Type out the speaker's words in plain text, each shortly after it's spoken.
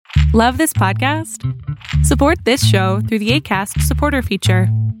Love this podcast? Support this show through the Acast supporter feature.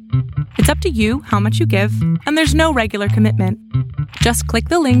 It's up to you how much you give, and there's no regular commitment. Just click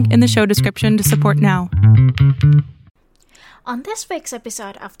the link in the show description to support now. On this week's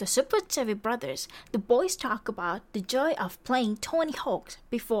episode of the Super Chevy Brothers, the boys talk about the joy of playing Tony Hawk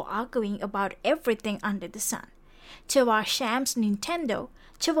before arguing about everything under the sun. Chewar shams Nintendo.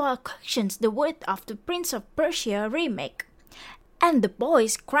 Chewar questions the worth of the Prince of Persia remake. And the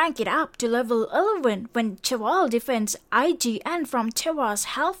boys crank it up to level 11 when Chewar defends IGN from Chewar's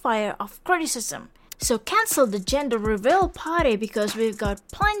hellfire of criticism. So cancel the gender reveal party because we've got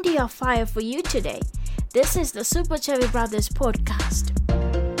plenty of fire for you today. This is the Super Chevy Brothers podcast.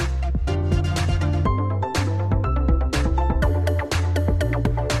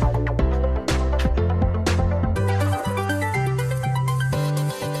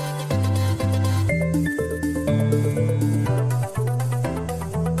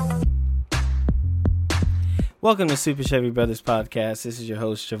 Welcome to Super Chevy Brothers Podcast. This is your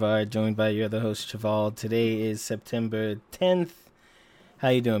host, Javar, joined by your other host, Chaval. Today is September 10th. How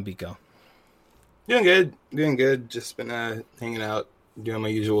you doing, Biko? Doing good. Just been hanging out, doing my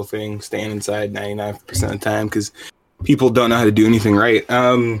usual thing, staying inside 99% of the time because people don't know how to do anything right.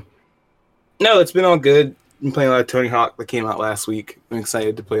 No, it's been all good. Been playing a lot of Tony Hawk that came out last week. I'm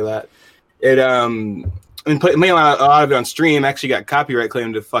excited to play that. I've been playing a lot of it on stream. Actually got copyright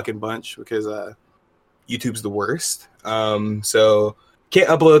claimed a fucking bunch because YouTube's the worst. So can't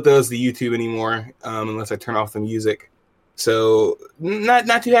upload those to YouTube anymore unless I turn off the music. So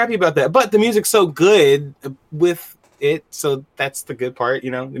not too happy about that. But the music's so good with it, so that's the good part, you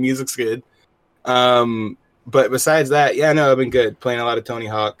know. The music's good. But besides that, yeah, no, I've been good. Playing a lot of Tony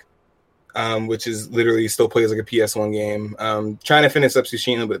Hawk, which is literally still plays like a PS1 game. Trying to finish up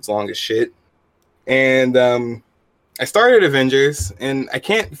Tsushima, but it's long as shit. And I started Avengers, and I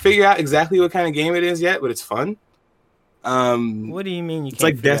can't figure out exactly what kind of game it is yet, but it's fun. What do you mean you it's can't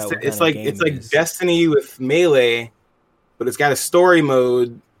like figure out what it's kind like of game it's it like is? Destiny with Melee, but it's got a story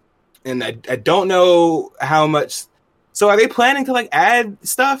mode, and I don't know how much. So are they planning to like add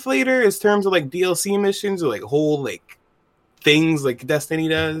stuff later in terms of like DLC missions or like whole like things like Destiny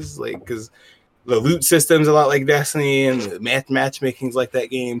does? Like, because the loot system's a lot like Destiny, and the matchmaking's like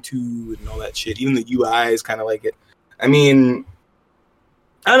that game too, and all that shit. Even the UI is kind of like it. I mean,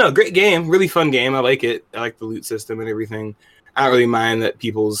 I don't know. Great game, really fun game. I like it. I like the loot system and everything. I don't really mind that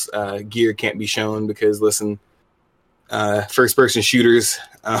people's gear can't be shown because, listen, first-person shooters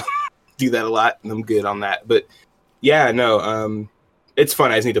do that a lot, and I'm good on that. But yeah, no, it's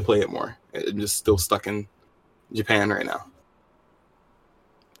fun. I just need to play it more. I'm just still stuck in Japan right now.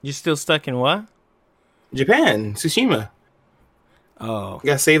 You're still stuck in what? Japan, Tsushima. Oh, You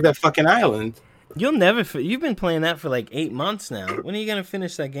gotta save that fucking island. you'll never. You've been playing that for like 8 months now. When are you gonna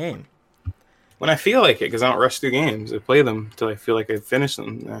finish that game? When I feel like it, because I don't rush through games. I play them until I feel like I finish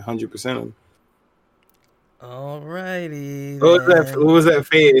them, 100% of them. Alrighty. What was that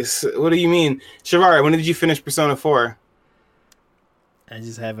face? What do you mean? Shavar, when did you finish Persona 4? I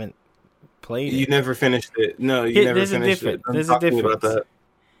just haven't played You it. never finished it. No, you never There's a finished difference. it. I'm There's a talking about difference. that.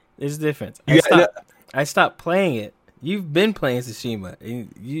 There's a difference. You I stopped playing it. You've been playing Tsushima.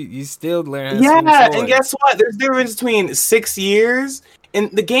 You still learn how to swing Yeah, swords. and guess what? There's a difference between 6 years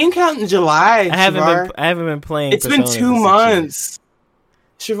and the game count in July. I haven't been playing. It's been Persona 2 for 6 months.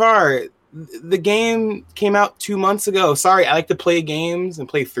 Shavar, the game came out 2 months ago. Sorry, I like to play games and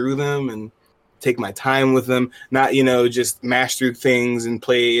play through them and take my time with them, not, just mash through things and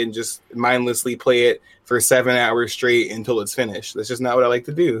play and just mindlessly play it for 7 hours straight until it's finished. That's just not what I like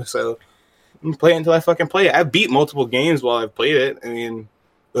to do. So I'm gonna play it until I fucking play it. I've beat multiple games while I've played it. I mean,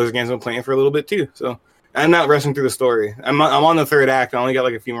 those games I've been playing for a little bit too. So I'm not rushing through the story. I'm on the third act. I only got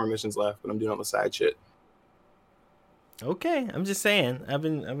like a few more missions left, but I'm doing all the side shit. Okay, I'm just saying. I've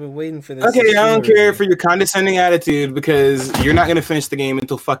been waiting for this. Okay, I don't Tsushima care review. for your condescending attitude because you're not going to finish the game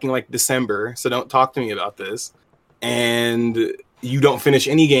until fucking like December. So don't talk to me about this. And you don't finish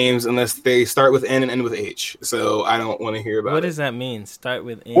any games unless they start with N and end with H. So I don't want to hear about What it. does that mean? Start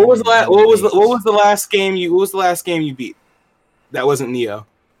with N What was the and last? end What with was the H. what was the last game you? What was the last game you beat? That wasn't Neo.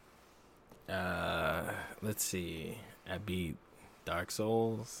 Let's see. I beat Dark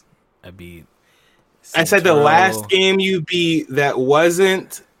Souls. I beat. I said the Saints Row. last game you beat that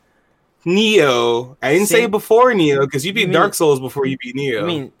wasn't Neo. I didn't say Saint- before Neo because you You beat mean- Dark Souls before you beat Neo. I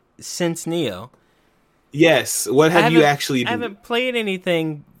mean, since Neo. yes. What have you haven't- actually? I beat? haven't played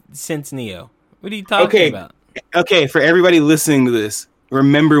anything since Neo. What are you talking Okay. about? Okay, for everybody listening to this,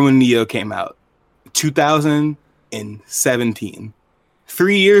 remember when Neo came out? 2017.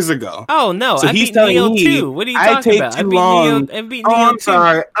 3 years ago. Oh no, So I he's beat telling Neo me 2. What are you talking about? I beat Neo. I beat Oh, Neo I'm 2.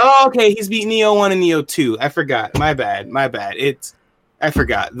 sorry. Oh, okay. He's beat Neo 1 and Neo 2. I forgot. My bad. I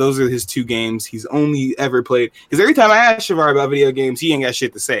forgot. Those are his 2 games he's only ever played. Because every time I ask Shavar about video games, he ain't got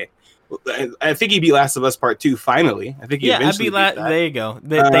shit to say. I think he beat Last of Us Part 2 finally. I think he eventually beat that. There you go.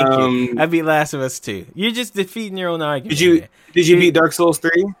 Thank you. I beat Last of Us 2. You're just defeating your own argument. Did you beat Dark Souls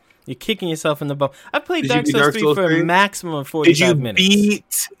 3? You're kicking yourself in the bum. I played Dark Souls 3 for a maximum of 45 minutes. Did you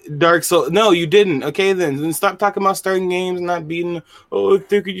beat Dark Souls? No, you didn't. Okay, then stop talking about starting games and not beating. Oh, it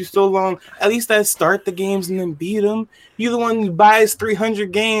took you so long. At least I start the games and then beat them. You're the one who buys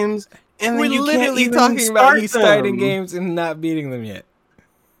 300 games and then you can't even talking about you starting them. games and not beating them yet.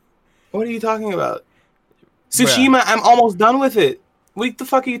 What are you talking about? Tsushima, I'm almost done with it. What the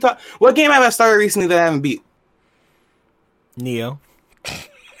fuck are you talking? What game have I started recently that I haven't beat? Neo.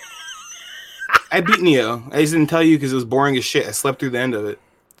 I beat Neo. I just didn't tell you because it was boring as shit. I slept through the end of it.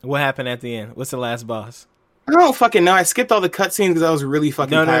 What happened at the end? What's the last boss? I don't fucking know. I skipped all the cutscenes because I was really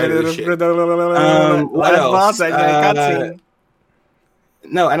fucking tired of this shit. What else? Boss, I cutscene.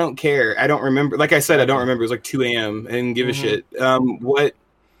 No, I don't care. I don't remember. Like I said, I don't remember. It was like 2 a.m. I didn't give a shit. What?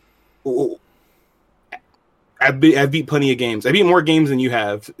 I beat plenty of games. I beat more games than you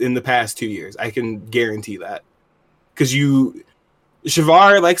have in the past 2 years. I can guarantee that. Because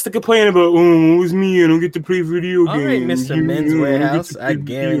Shavar likes to complain about, oh, it was me. I don't get to play video games. All right, Mr. Men's Warehouse. I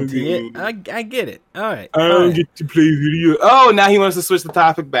guarantee it. I get it. All right. I don't get to play video. Oh, now he wants to switch the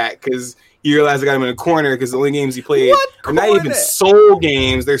topic back because you realize I got him in a corner because the only games he played are not even soul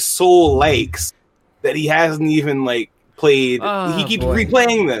games. They're soul likes that he hasn't even played. He keeps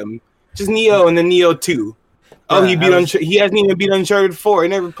replaying them. Just Neo and then Neo 2. Oh, he hasn't even beat Uncharted 4. He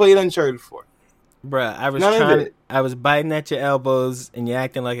never played Uncharted 4. Bruh, I was biting at your elbows and you're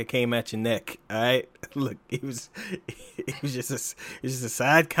acting like I came at your neck. All right, look, it was just a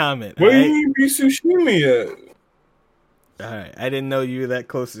side comment. Why didn't you beat Tsushima yet? All right, I didn't know you were that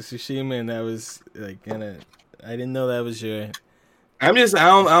close to Tsushima, and that was I didn't know that was your. I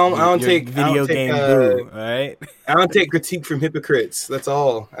don't take video game boo. All right, I don't take critique from hypocrites. That's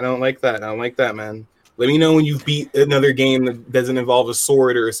all. I don't like that. I don't like that, man. Let me know when you beat another game that doesn't involve a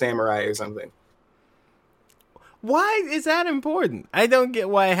sword or a samurai or something. Why is that important? I don't get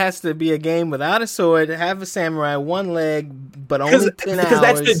why it has to be a game without a sword, have a samurai, one leg, but only 10 hours. Because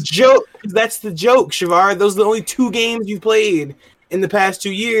that's the joke. That's the joke, Shavar. Those are the only 2 games you played in the past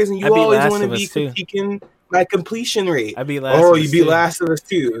 2 years, and you always want to be critiquing my completion rate. I beat Last of Us 2. You beat Last of Us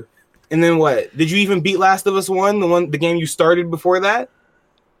 2. And then what? Did you even beat Last of Us 1, the game you started before that?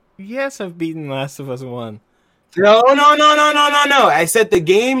 Yes, I've beaten Last of Us 1. No. I said the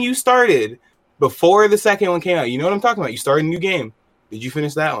game you started before the second one came out. You know what I'm talking about. You started a new game. Did you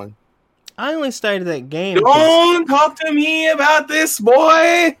finish that one? I only started that game. Don't talk to me about this,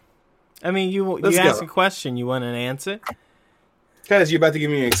 boy. I mean, you ask a question. You want an answer? Because you're about to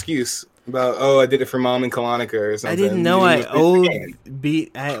give me an excuse about, I did it for Mom and Kalonica or something. I didn't know I owed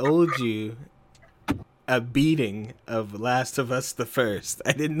you a beating of Last of Us the First.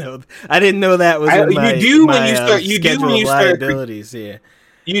 I didn't know that was liabilities here.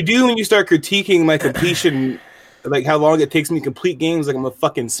 You do when you start critiquing my completion, like how long it takes me to complete games, like I'm a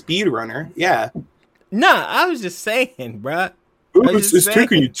fucking speed runner. Yeah. Nah, I was just saying, bruh. It's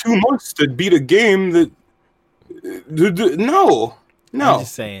taking you 2 months to beat a game that. No. I'm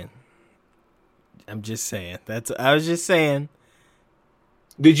just saying. I was just saying.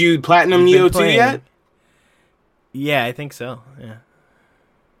 Did you platinum Neo 2 yet? Yeah, I think so. Yeah.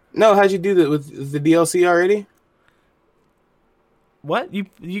 No, how'd you do that with the DLC already? What? You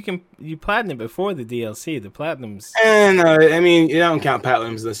platinum before the DLC. The platinums. And I mean, you don't count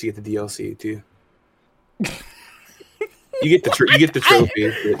platinums unless you get the DLC too. You get the trophy. You get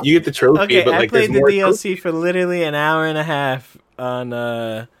the trophy. Okay, but I played the DLC for literally an hour and a half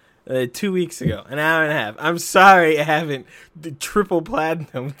on 2 weeks ago. An hour and a half. I'm sorry, I haven't triple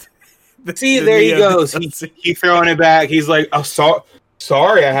platinumed. See, there he goes. He throwing it back. He's like, "Oh,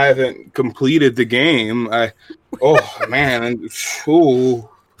 sorry, I haven't completed the game." Man. Ooh.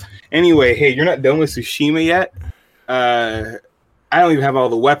 Anyway, hey, you're not done with Tsushima yet. I don't even have all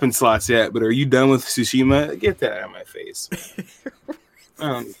the weapon slots yet, but are you done with Tsushima? Get that out of my face. I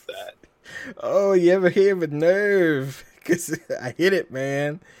don't need that. Oh, you ever hear of a nerve? Because I hit it,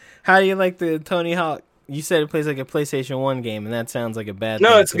 man. How do you like the Tony Hawk? You said it plays like a PlayStation 1 game, and that sounds like a bad thing.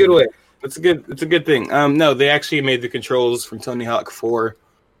 No, it's a good way. It's a good thing. No, they actually made the controls from Tony Hawk 4,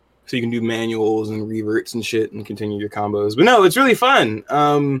 so you can do manuals and reverts and shit and continue your combos. But no, it's really fun.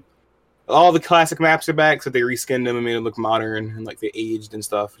 All the classic maps are back, so they reskinned them and made them look modern and like they aged and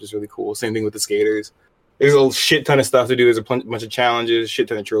stuff, which is really cool. Same thing with the skaters. There's a shit ton of stuff to do. There's a bunch of challenges, shit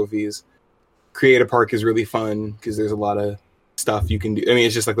ton of trophies. Creative Park is really fun because there's a lot of stuff you can do. I mean,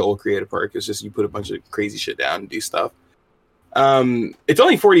 it's just like the old Creative Park. It's just you put a bunch of crazy shit down and do stuff. It's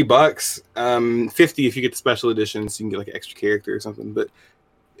only $40, $50 if you get the special editions. So you can get like an extra character or something. But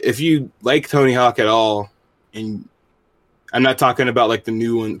if you like Tony Hawk at all, and I'm not talking about like the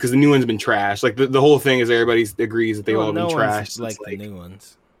new one because the new one's been trashed. Like the whole thing is everybody agrees that they've all been trashed. Like the new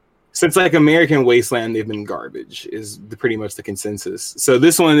ones. Since like American Wasteland, they've been garbage. Is pretty much the consensus. So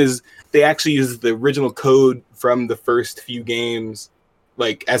this one is they actually use the original code from the first few games,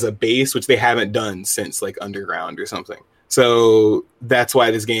 like as a base, which they haven't done since like Underground or something. So that's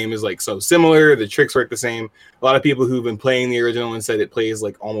why this game is like so similar. The tricks work the same. A lot of people who've been playing the original and said it plays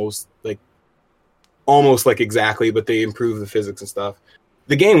like almost like exactly, but they improve the physics and stuff.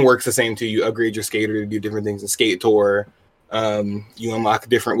 The game works the same too. You upgrade your skater to do different things in Skate Tour. You unlock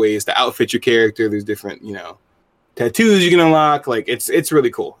different ways to outfit your character. There's different, tattoos you can unlock. Like it's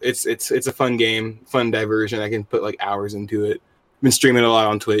really cool. It's a fun game, fun diversion. I can put like hours into it. I've been streaming a lot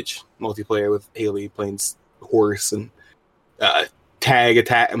on Twitch, multiplayer with Haley playing horse and trick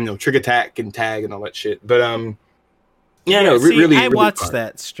attack and tag and all that shit. But really. I watched fun.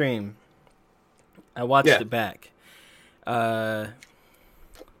 that stream. I watched it back.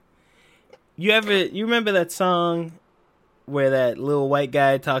 You remember that song where that little white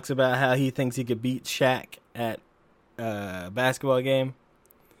guy talks about how he thinks he could beat Shaq at a basketball game?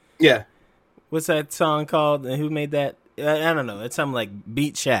 Yeah. What's that song called? And who made that? I don't know. It's something like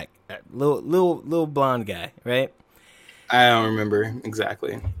Beat Shaq. Little blonde guy, right? I don't remember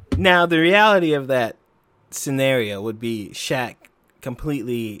exactly. Now, the reality of that scenario would be Shaq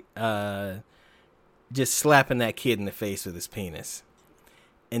completely just slapping that kid in the face with his penis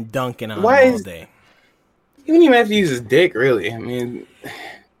and dunking on him all day. You wouldn't even have to use his dick, really. I mean,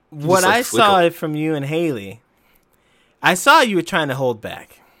 what I saw from you and Haley, I saw you were trying to hold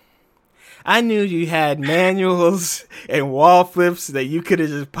back. I knew you had manuals and wall flips that you could have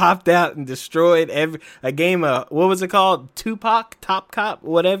just popped out and destroyed a game of, what was it called? Tupac? Top Cop?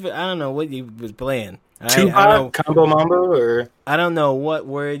 Whatever. I don't know what you was playing. Tupac? Combo Mambo? Or I don't know what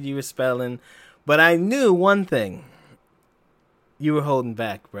word you were spelling, but I knew one thing. You were holding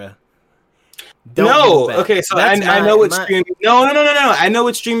back, bruh. Okay, so I know what stream. No. I know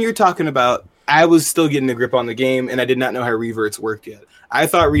what stream you're talking about. I was still getting a grip on the game, and I did not know how reverts worked yet. I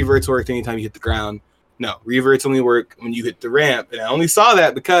thought reverts worked anytime you hit the ground. No, reverts only work when you hit the ramp, and I only saw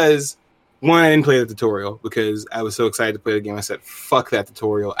that because, one, I didn't play the tutorial because I was so excited to play the game. I said, fuck that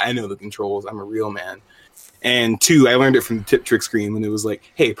tutorial. I know the controls. I'm a real man. And two, I learned it from the tip trick screen when it was like,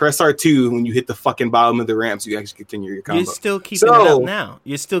 hey, press R2 when you hit the fucking bottom of the ramp so you actually continue your combo. You're still keeping it up now.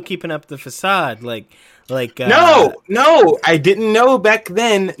 You're still keeping up the facade. No, I didn't know back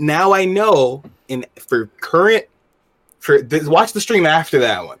then. Now I know. Watch the stream after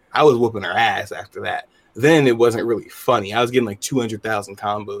that one. I was whooping her ass after that. Then it wasn't really funny. I was getting like 200,000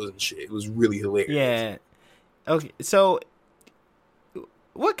 combos and shit. It was really hilarious. Yeah. Okay, so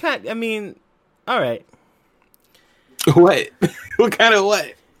what kind? I mean, all right. What? What kind of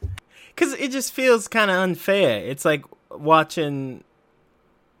what? Because it just feels kind of unfair. It's like watching.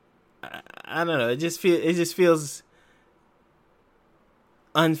 I don't know. It just feels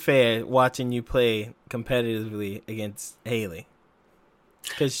unfair watching you play competitively against Haley.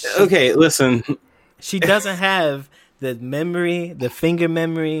 Okay, listen. She doesn't have the memory, the finger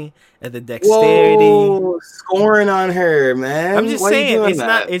memory, and the dexterity. Whoa, scoring on her, man. I'm just saying it's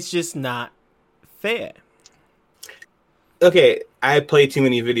not. It's just not fair. Okay, I play too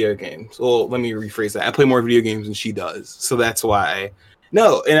many video games. Well, let me rephrase that. I play more video games than she does, so that's why.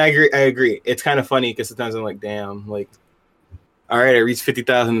 No, and I agree. It's kind of funny because sometimes I'm like, damn, like, all right, I reached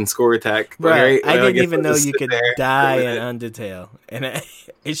 50,000 in score attack. Right. I didn't even know you could die in Undertale, and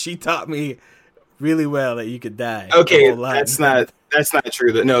she taught me really well that you could die. Okay, that's not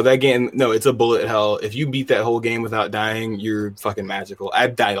true. That game, it's a bullet hell. If you beat that whole game without dying, you're fucking magical.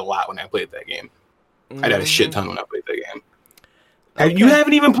 I've died a lot when I played that game. I died a shit ton when I played that game. Okay. You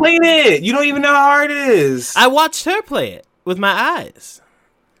haven't even played it. You don't even know how hard it is. I watched her play it with my eyes.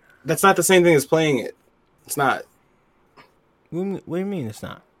 That's not the same thing as playing it. It's not. What do you mean it's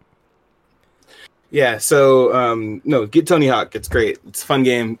not? Yeah, so, get Tony Hawk. It's great. It's a fun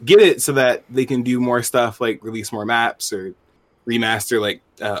game. Get it so that they can do more stuff, like release more maps or remaster, like,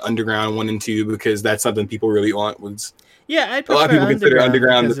 Underground 1 and 2, because that's something people really want. I prefer a lot of people consider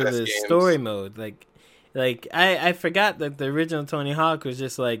Underground because the best of the games. story mode. Like I forgot that the original Tony Hawk was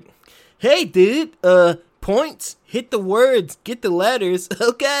just like, hey, dude, points, hit the words, get the letters,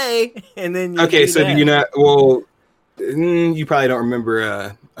 okay. And then do you not, well... You probably don't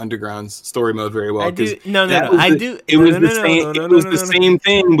remember Underground's story mode very well. I do. It was the same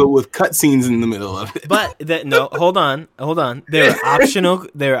thing, but with cutscenes in the middle of it. But hold on. There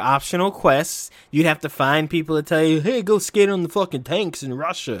are optional quests. You'd have to find people to tell you, "Hey, go skate on the fucking tanks in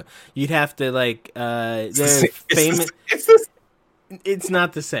Russia." You'd have to It's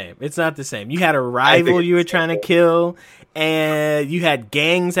not the same. It's not the same. You had a rival you were trying to kill, and you had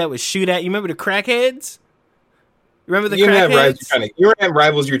gangs that would shoot at you. Remember the crackheads? Remember the crackheads? You don't have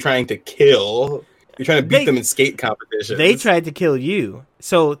rivals you're trying to kill. You're trying to beat them in skate competitions. They tried to kill you.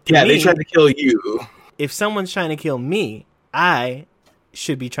 So they tried to kill you. If someone's trying to kill me, I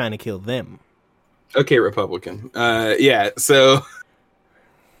should be trying to kill them. Okay, Republican. So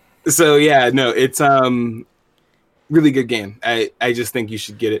yeah, no, it's really good game. I just think you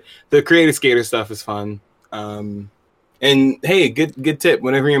should get it. The creative skater stuff is fun. And hey, good tip.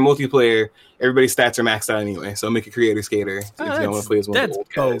 Whenever you're in multiplayer, everybody's stats are maxed out anyway. So make a creator skater if you don't want to play as one of the old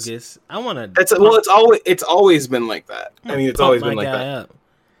guys. Bogus. I want to. It's always been like that. I mean, it's always been like that. Up.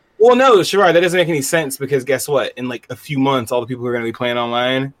 Well, no, Sherrod, that doesn't make any sense because guess what? In like a few months, all the people who are going to be playing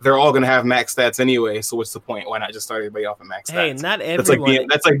online, they're all going to have max stats anyway. So what's the point? Why not just start everybody off at max stats? Hey, not everyone.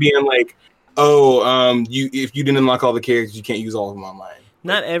 That's like being like, if you didn't unlock all the characters, you can't use all of them online.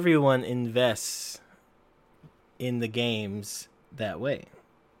 Not everyone invests in the games that way.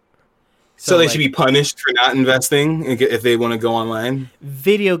 So they should be punished for not investing if they want to go online?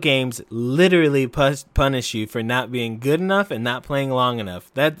 Video games literally punish you for not being good enough and not playing long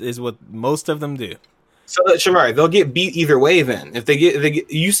enough. That is what most of them do. So, Shamar, they'll get beat either way then. If they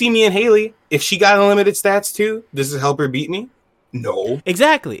get, you see me and Haley, if she got unlimited stats too, does it help her beat me? No.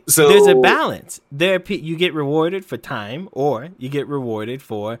 Exactly. So there's a balance. You get rewarded for time, or you get rewarded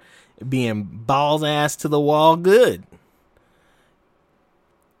for being balls ass to the wall good.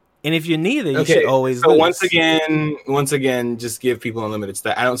 And if you're neither, you should always lose. Once again, just give people unlimited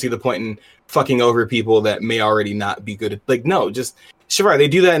stats. I don't see the point in fucking over people that may already not be good at. Sure, they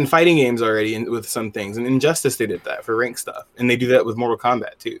do that in fighting games already with some things. And Injustice, they did that for rank stuff. And they do that with Mortal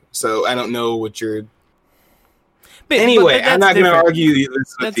Kombat too. So I don't know what you're... Anyway, I'm not going to argue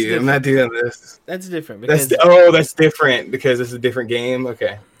this with you. I'm not doing this. That's different. That's different because it's a different game?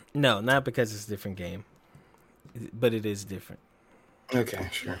 Okay. No, not because it's a different game. But it is different. Okay,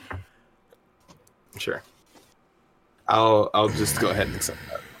 sure. I'll just go ahead and accept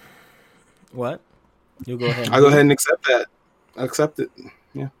that. What? You'll go ahead. I'll go ahead and accept that. I'll accept it.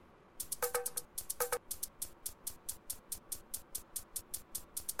 Yeah.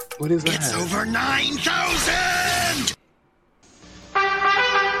 What is that? It's over 9,000.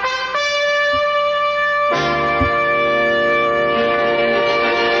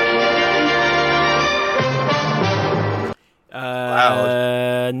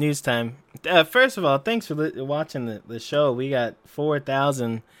 News time. First of all, thanks for watching the show. We got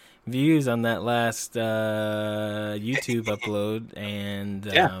 4,000 views on that last YouTube upload,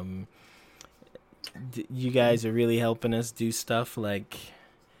 and you guys are really helping us do stuff like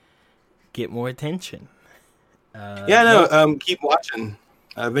get more attention. Keep watching.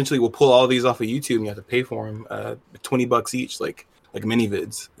 Eventually, we'll pull all these off of YouTube, and you have to pay for them. $20 each, like mini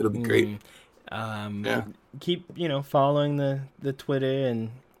vids. It'll be great. Keep following the Twitter and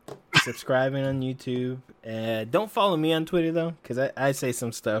subscribing on YouTube. Don't follow me on Twitter though, because I say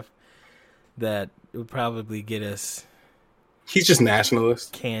some stuff that would probably get us. He's just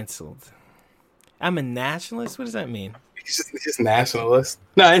nationalist. Canceled. I'm a nationalist. What does that mean? He's just nationalist.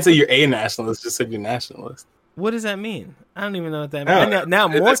 No, I didn't say you're a nationalist. Just said you're nationalist. What does that mean? I don't even know what that means. Now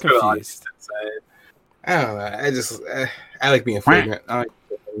I'm more confused. I don't know. I like being flagrant. I don't like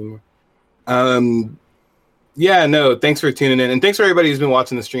that anymore. Thanks for tuning in, and thanks for everybody who's been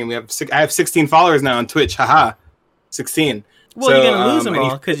watching the stream. I have 16 followers now on Twitch. 16. Well, you're gonna lose them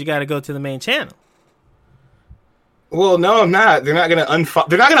all because you got to go to the main channel. Well, no, I'm not. They're not gonna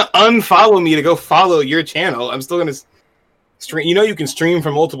unfollow me to go follow your channel. I'm still gonna stream. You can stream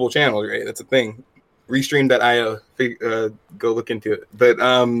from multiple channels, right? That's a thing. Restream.io. Go look into it. But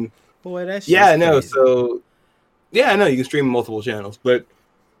boy, that's crazy. So you can stream multiple channels, but.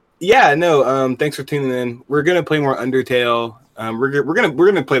 Thanks for tuning in. We're gonna play more Undertale. We're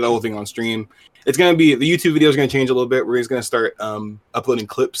gonna play the whole thing on stream. It's gonna be the YouTube video is gonna change a little bit. We're just gonna start uploading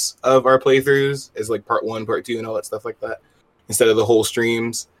clips of our playthroughs as like part 1, part 2, and all that stuff like that, instead of the whole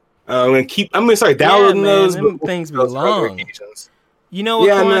streams. I'm gonna start downloading those. Things be long. You know what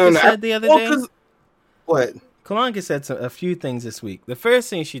Kawaka said the other day? What? Kalanka said a few things this week. The first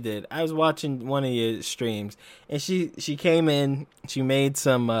thing she did, I was watching one of your streams, and she came in, she made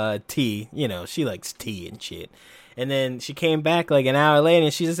some tea. You know, she likes tea and shit. And then she came back like an hour later,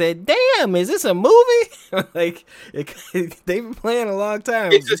 and she just said, "Damn, is this a movie?" Like they've been playing a long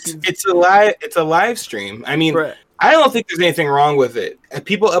time. It's a live stream. I mean, right. I don't think there's anything wrong with it.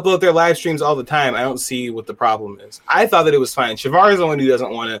 People upload their live streams all the time. I don't see what the problem is. I thought that it was fine. Shavar is the one who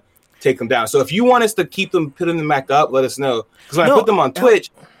doesn't want to take them down. So if you want us to keep them, putting them back up, let us know. Because when I put them on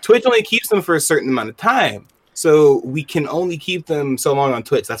Twitch, Twitch only keeps them for a certain amount of time. So we can only keep them so long on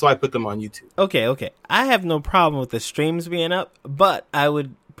Twitch. That's why I put them on YouTube. Okay. I have no problem with the streams being up, but I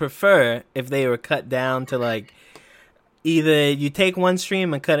would prefer if they were cut down to like either you take one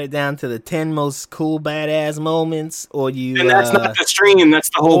stream and cut it down to the 10 most cool badass moments, or you. And that's not the stream. That's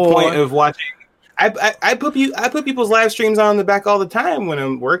the whole point of watching. I put people's live streams on the back all the time when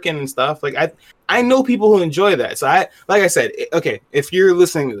I'm working and stuff. Like I know people who enjoy that. So like I said, okay, if you're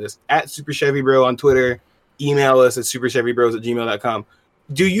listening to this, at Super Chevy Bro on Twitter. Email us at superchevybros@gmail.com.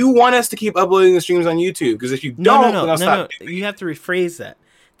 Do you want us to keep uploading the streams on YouTube? Because if you don't, then I'll stop. You have to rephrase that.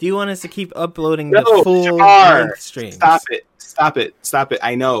 Do you want us to keep uploading the full length streams? Stop it.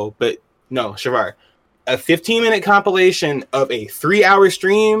 I know, but no, Shavar. A 15-minute compilation of a 3-hour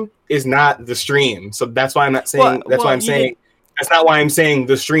stream is not the stream. So that's why I'm not saying. That's not why I'm saying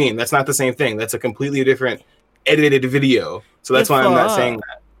the stream. That's not the same thing. That's a completely different edited video. So that's why I'm not saying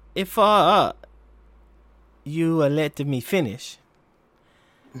that. If you let me finish.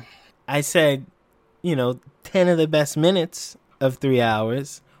 I said, 10 of the best minutes of 3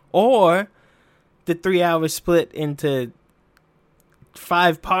 hours, or the 3 hours split into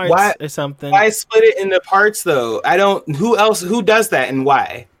 5 parts or something. Why split it into parts though? Who does that and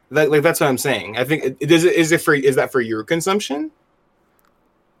why? Like that's what I'm saying. I think is that for your consumption?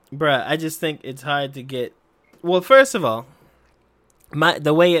 Bruh, I just think it's hard to get. Well, first of all,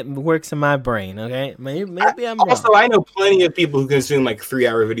 the way it works in my brain, okay? Maybe I'm wrong. Also, I know plenty of people who consume like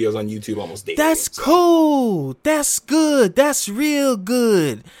 3-hour videos on YouTube almost daily. That's cool. That's good. That's real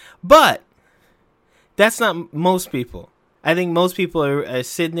good. But that's not most people. I think most people are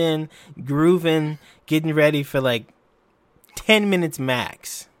sitting in, grooving, getting ready for like 10 minutes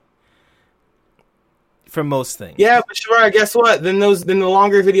max. For most things. Yeah, but sure, guess what? Then the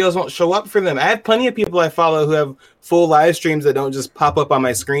longer videos won't show up for them. I have plenty of people I follow who have full live streams that don't just pop up on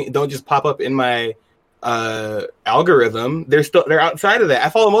my screen, don't just pop up in my algorithm. They're outside of that. I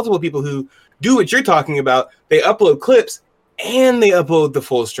follow multiple people who do what you're talking about. They upload clips and they upload the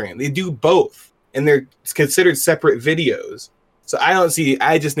full stream. They do both, and they're considered separate videos. So I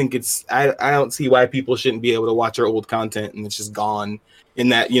just think I don't see why people shouldn't be able to watch our old content and it's just gone in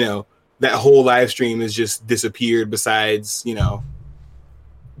that, that whole live stream has just disappeared besides, 15%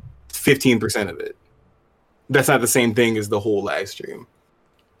 of it. That's not the same thing as the whole live stream.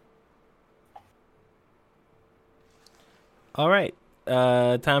 All right.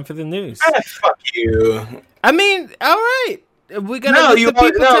 Time for the news. Fuck you. I mean, all right. We gotta let the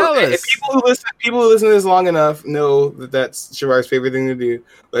people tell us. People who listen to this long enough know that that's Shavar's favorite thing to do.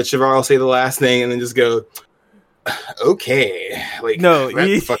 But Shavar will say the last thing and then just go, okay. Like, no,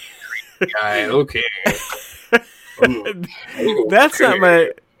 guy, okay. That's not my.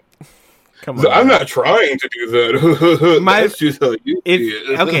 Come on. I'm not trying to do that. That's just how you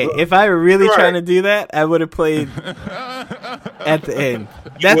do. Okay, if I were really trying to do that, I would have played at the end.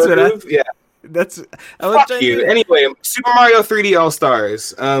 That's what yeah. That's. Fuck you. Anyway, Super Mario 3D All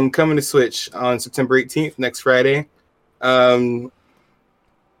Stars coming to Switch on September 18th, next Friday. And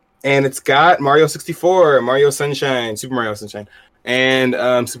it's got Mario 64, Mario Sunshine, Super Mario Sunshine, and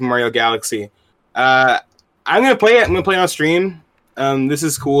Super Mario Galaxy. I'm gonna play it. I'm gonna play it on stream. This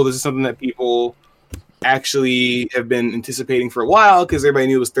is cool. This is something that people actually have been anticipating for a while because everybody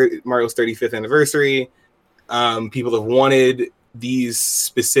knew it was Mario's 35th anniversary. People have wanted these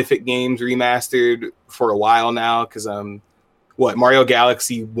specific games remastered for a while now because Mario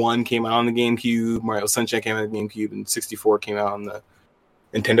Galaxy 1 came out on the GameCube, Mario Sunshine came out on the GameCube, and 64 came out on the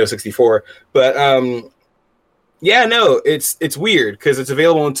Nintendo 64. But it's weird because it's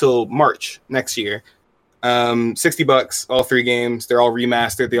available until March next year. $60, all 3 games. They're all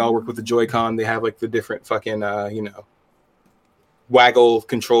remastered. They all work with the Joy-Con. They have like the different fucking waggle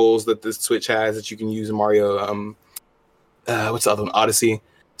controls that the Switch has that you can use in Mario. What's the other one? Odyssey.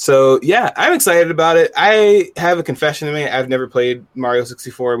 So yeah, I'm excited about it. I have a confession to make. I've never played Mario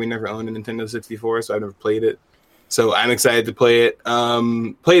 64. We never owned a Nintendo 64, so I've never played it. So I'm excited to play it.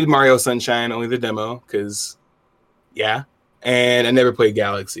 Played Mario Sunshine, only the demo, because yeah. And I never played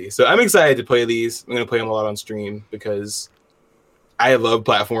Galaxy. So I'm excited to play these. I'm going to play them a lot on stream because I love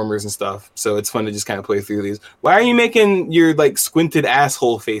platformers and stuff, so it's fun to just kind of play through these. Why are you making your like squinted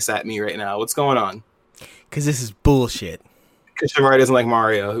asshole face at me right now? What's going on? Because this is bullshit. Because Shavar doesn't like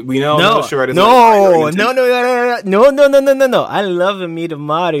Mario. We know Shavar doesn't like Mario. No. I love me the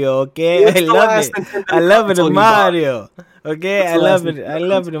Mario, okay? I love it the Mario. Okay? I love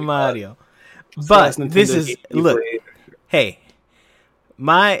it the Mario. But this is, look, hey,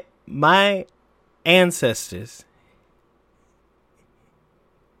 my ancestors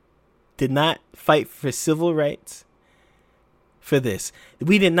did not fight for civil rights for this.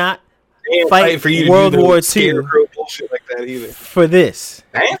 We did not fight for World War II bullshit like that either. For this.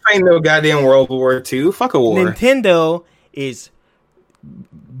 I ain't fighting no goddamn World War II. Fuck a war. Nintendo is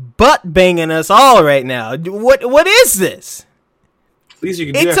butt banging us all right now. What is this? At least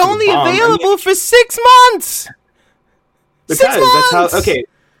you can it's only available for 6 months. Because 6 months. That's how. Okay,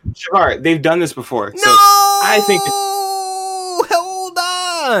 Shavar, they've done this before. So I think. Hold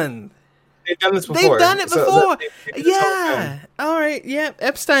on. They've done this before. They've done it before. Yeah. All right. Yeah.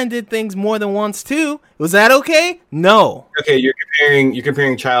 Epstein did things more than once too. Was that okay? No. Okay, you're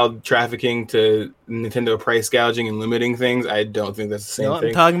comparing child trafficking to Nintendo price gouging and limiting things. I don't think that's the same thing.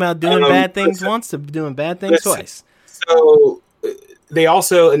 I'm talking about doing bad things once to doing bad things twice. So they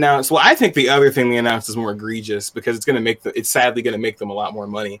also announced. Well, I think the other thing they announced is more egregious because it's sadly going to make them a lot more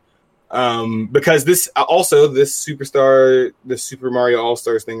money. Because this Super Mario All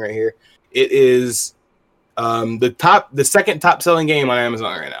Stars thing right here. It is the second top selling game on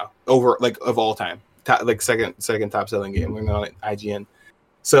Amazon right now, over like of all time. Second top selling game. We're on IGN.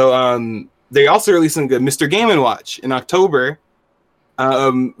 So they also released a Mr. Game & Watch in October.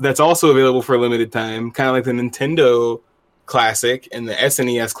 That's also available for a limited time, kind of like the Nintendo Classic and the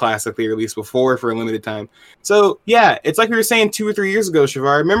SNES Classic they released before for a limited time. So yeah, it's like we were saying 2 or 3 years ago,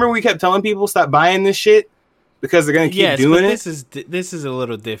 Shavar. Remember we kept telling people stop buying this shit? Because they're gonna keep doing it. This is a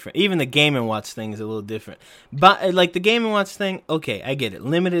little different. Even the Game & Watch thing is a little different. But like the Game & Watch thing, okay, I get it.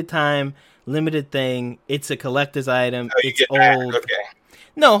 Limited time, limited thing. It's a collector's item. It's old. Okay.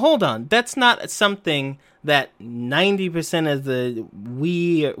 No, hold on. That's not something that 90% of the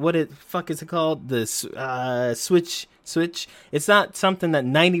Wii, what the fuck is it called? The Switch. It's not something that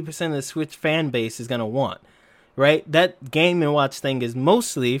 90% of the Switch fan base is gonna want, right? That Game & Watch thing is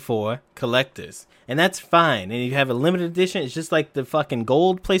mostly for collectors. And that's fine. And you have a limited edition. It's just like the fucking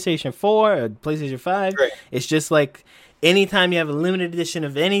gold PlayStation 4 or PlayStation 5. Right. It's just like anytime you have a limited edition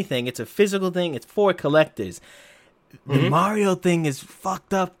of anything, it's a physical thing. It's for collectors. The Mario thing is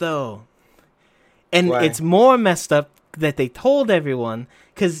fucked up, though. And it's more messed up that they told everyone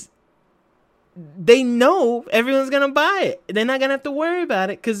because they know everyone's going to buy it. They're not going to have to worry about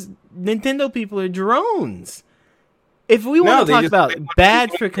it because Nintendo people are drones. If we want to talk about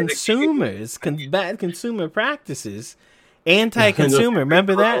bad for consumers, bad consumer practices, anti-consumer,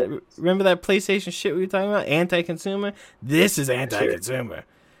 remember that PlayStation shit we were talking about? Anti-consumer? This is anti-consumer.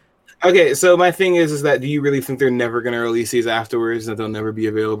 Okay, so my thing is that do you really think they're never going to release these afterwards, that they'll never be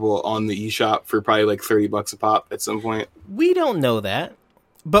available on the eShop for probably like $30 a pop at some point? We don't know that.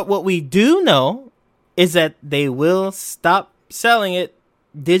 But what we do know is that they will stop selling it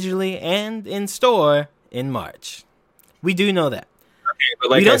digitally and in store in March. We do know that. Okay,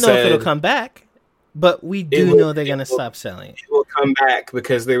 but like we don't know if it'll come back, but we do know they're going to stop selling it. It will come back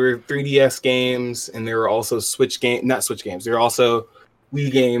because there were 3DS games and there were also not Switch games. There were also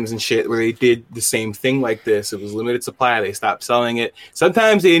Wii games and shit where they did the same thing like this. It was limited supply. They stopped selling it.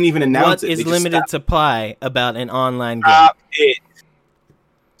 Sometimes they didn't even announce it. What is limited supply about an online game?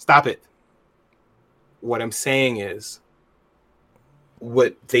 Stop it. What I'm saying is,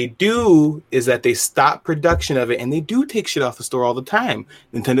 what they do is that they stop production of it, and they do take shit off the store all the time.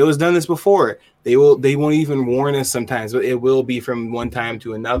 Nintendo has done this before. They won't even warn us sometimes, but it will be from one time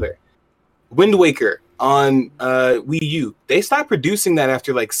to another. Wind Waker on Wii U, they stopped producing that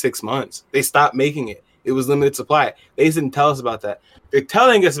after like 6 months. They stopped making it. It was limited supply. They didn't tell us about that. They're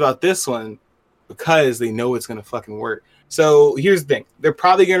telling us about this one because they know it's going to fucking work. So here's the thing. They're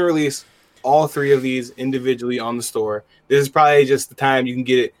probably going to release all 3 of these individually on the store. This is probably just the time you can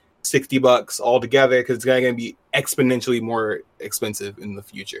get it $60 all together because it's going to be exponentially more expensive in the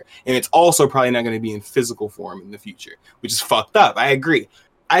future. And it's also probably not going to be in physical form in the future, which is fucked up. I agree.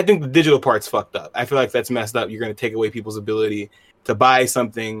 I think the digital part's fucked up. I feel like that's messed up. You're going to take away people's ability to buy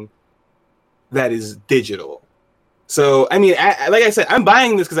something that is digital. So, I mean, like I said, I'm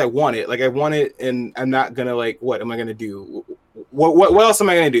buying this because I want it. Like, I want it, and I'm not going to, like, what am I going to do? What else am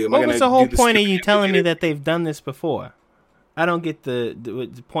I going to do? What was the whole point of you telling me that they've done this before? I don't get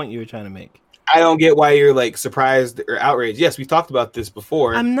the point you were trying to make. I don't get why you're, like, surprised or outraged. Yes, we talked about this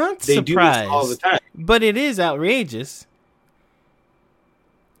before. I'm not surprised. They do this all the time. But it is outrageous.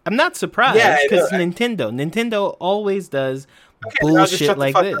 I'm not surprised because Nintendo always does bullshit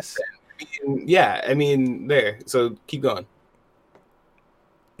like this. I mean, there. So keep going.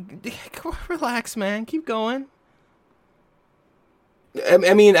 Relax, man. Keep going.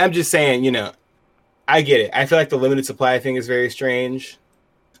 I mean, I'm just saying, I get it. I feel like the limited supply thing is very strange.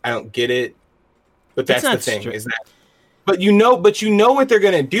 I don't get it. But that's the thing. But you know what they're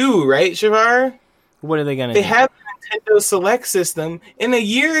going to do, right, Shavar? What are they going to do? They have the Nintendo Select system. In a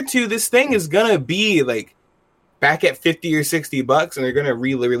year or two, this thing is going to be like back at $50 or $60, and they're going to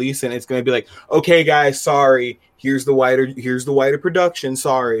re-release it. And it's going to be like, okay, guys, sorry. Here's the wider production.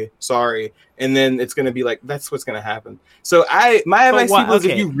 Sorry. And then it's going to be like, that's what's going to happen. So my advice to people is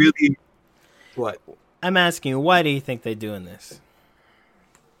if you really... What? I'm asking you, why do you think they're doing this?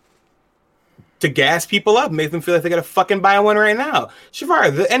 To gas people up, make them feel like they gotta fucking buy one right now.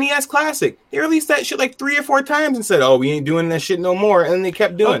 Shavar, the NES Classic, they released that shit like 3 or 4 times and said, "Oh, we ain't doing that shit no more," and then they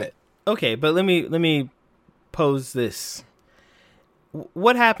kept doing it. Okay, but let me pose this: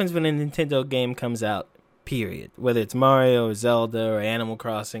 what happens when a Nintendo game comes out? Period. Whether it's Mario or Zelda or Animal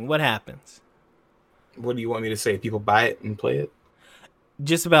Crossing, what happens? What do you want me to say? People buy it and play it?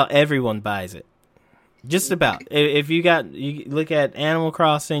 Just about everyone buys it. Just about. If you look at Animal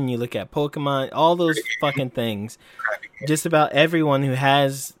Crossing, you look at Pokemon, all those fucking things, just about everyone who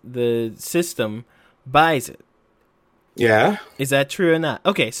has the system buys it. Yeah. Is that true or not?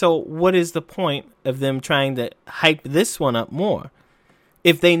 Okay, so what is the point of them trying to hype this one up more?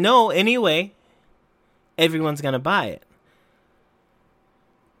 If they know anyway, everyone's going to buy it.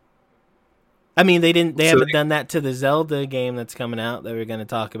 I mean, they haven't done that to the Zelda game that's coming out that we're going to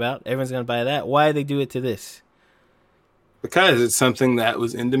talk about. Everyone's going to buy that. Why do they do it to this? Because it's something that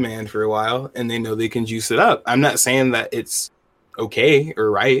was in demand for a while, and they know they can juice it up. I'm not saying that it's okay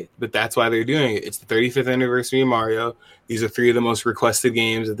or right, but that's why they're doing it. It's the 35th anniversary of Mario. These are 3 of the most requested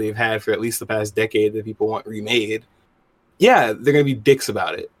games that they've had for at least the past decade that people want remade. Yeah, they're going to be dicks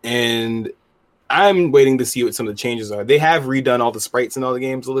about it. And I'm waiting to see what some of the changes are. They have redone all the sprites in all the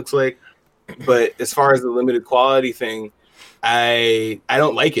games, it looks like. But as far as the limited quality thing, I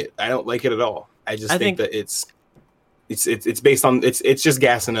don't like it. I don't like it at all. I think that it's based on it's just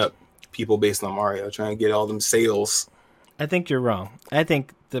gassing up people based on Mario, trying to get all them sales. I think you're wrong. I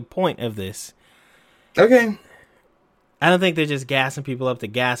think the point of this. Okay. I don't think they're just gassing people up to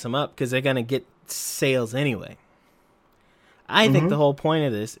gas them up because they're gonna get sales anyway. I think the whole point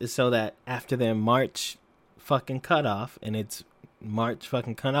of this is so that after their March fucking cutoff, and it's March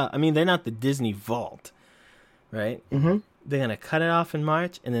fucking cut off. I mean, they're not the Disney Vault, right? Mm-hmm. They're gonna cut it off in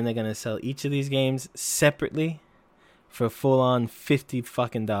March, and then they're gonna sell each of these games separately for full on $50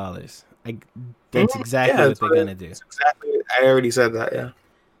 fucking. That's exactly what they're gonna do. Exactly. I already said that. Yeah.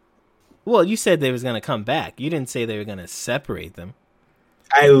 Well, you said they was gonna come back. You didn't say they were gonna separate them.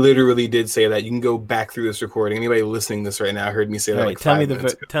 I literally did say that. You can go back through this recording. Anybody listening to this right now heard me say that. Right, tell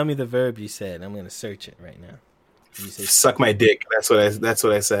me the verb you said. I'm gonna search it right now. Suck my dick. That's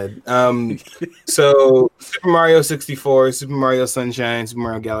what I said. So Super Mario 64, Super Mario Sunshine, Super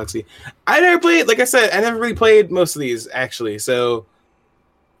Mario Galaxy. I never played. Like I said, I never really played most of these actually. So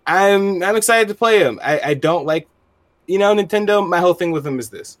I'm excited to play them. I don't like, Nintendo. My whole thing with them is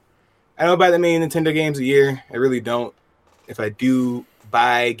this: I don't buy that many Nintendo games a year. I really don't. If I do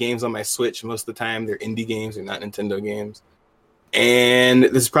buy games on my Switch, most of the time they're indie games. They're not Nintendo games. And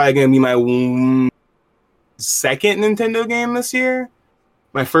this is probably going to be my second Nintendo game this year.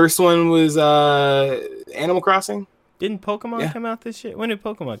 My first one was Animal Crossing. Didn't Pokemon come out this year? When did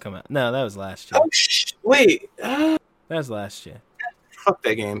Pokemon come out? No, that was last year. Oh, wait. That was last year. Fuck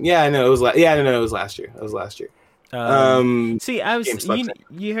that game. Yeah, I know it was. It was last year. That was last year. See,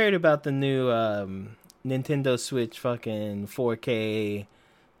 you heard about the new Nintendo Switch fucking 4K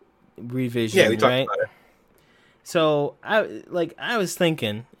revision, yeah, we talked right? about it. So I was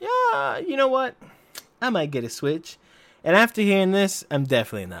thinking, yeah, you know what? I might get a Switch. And after hearing this, I'm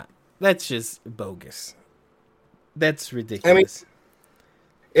definitely not. That's just bogus. That's ridiculous.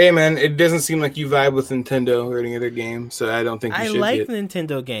 Hey man, it doesn't seem like you vibe with Nintendo or any other game, so I don't think you should. I like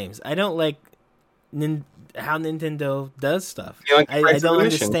Nintendo games. I don't like how Nintendo does stuff. I don't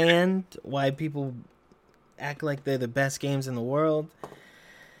understand why people act like they're the best games in the world.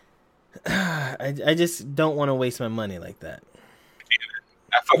 I just don't want to waste my money like that.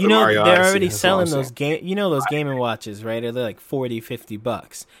 They're already selling those those Game & Watches, right? They're like $40,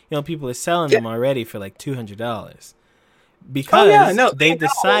 $50. People are selling them already for like $200 because they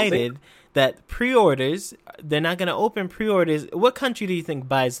decided that pre-orders, they're not going to open pre-orders. What country do you think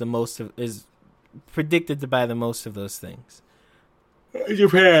buys the most is predicted to buy the most of those things?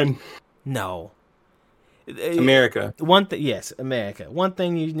 Japan. No. America. Yes, America. One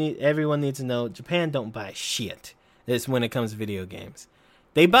thing everyone needs to know: Japan don't buy shit. It's when it comes to video games.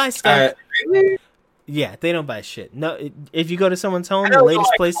 They buy stuff. Really? Yeah, they don't buy shit. No, if you go to someone's home, the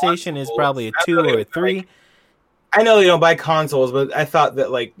latest PlayStation is probably a 2 or a 3. I know they don't buy consoles, but I thought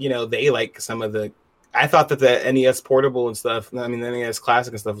that they like some of the. I thought that the NES Portable and stuff. I mean, the NES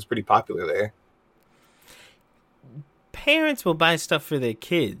Classic and stuff was pretty popular there. Parents will buy stuff for their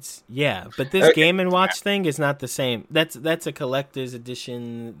kids, yeah, but this Game & Watch thing is not the same. That's a collector's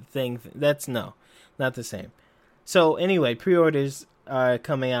edition thing. That's not the same. So anyway, pre-orders are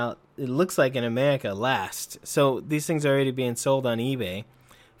coming out. It looks like in America last. So these things are already being sold on eBay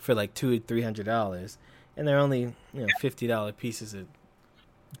for like $200-$300, and they're only $50 pieces of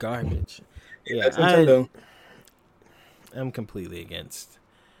garbage. Yeah, that's Nintendo. I'm completely against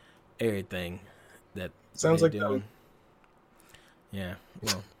everything that sounds like doing. Yeah,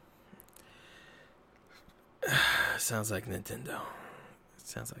 well, sounds like Nintendo.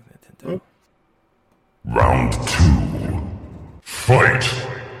 Sounds like Nintendo. Round 2. Fight.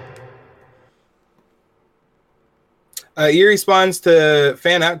 EA responds to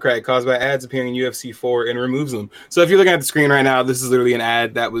fan outcry caused by ads appearing in UFC 4 and removes them. So if you're looking at the screen right now, this is literally an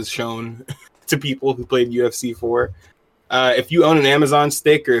ad that was shown to people who played UFC 4. If you own an Amazon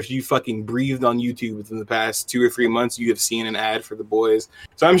stick or if you fucking breathed on YouTube within the past 2 or 3 months, you have seen an ad for the boys.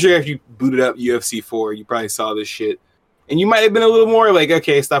 So I'm sure if you booted up UFC 4, you probably saw this shit. And you might have been a little more like,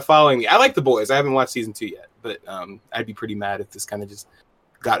 okay, stop following me. I like the boys. I haven't watched season 2 yet, but I'd be pretty mad if this kind of just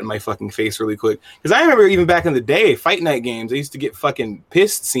got in my fucking face really quick. Because I remember even back in the day, Fight Night games, I used to get fucking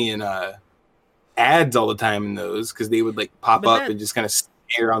pissed seeing ads all the time in those because they would like pop up and just kind of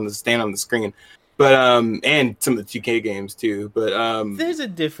stand on the screen. But and some of the 2K games too. But there's a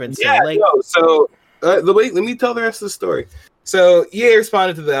difference. Yeah. So let me tell the rest of the story. So EA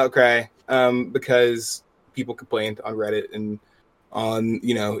responded to the outcry because people complained on Reddit and on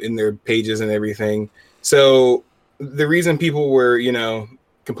in their pages and everything. So the reason people were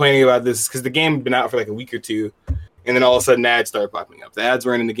complaining about this is because the game had been out for like a week or two, and then all of a sudden ads started popping up. The ads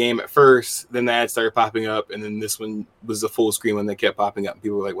weren't in the game at first, then the ads started popping up, and then this one was the full screen when they kept popping up.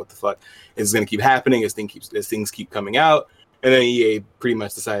 People were like, what the fuck? Is going to keep happening as things keep coming out? And then EA pretty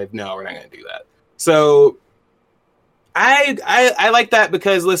much decided, no, we're not going to do that. So I like that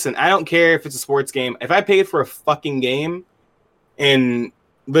because, listen, I don't care if it's a sports game. If I paid for a fucking game, and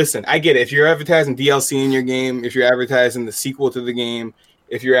listen, I get it. If you're advertising DLC in your game, if you're advertising the sequel to the game,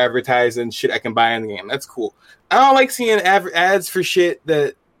 if you're advertising shit I can buy in the game, that's cool. I don't like seeing ads for shit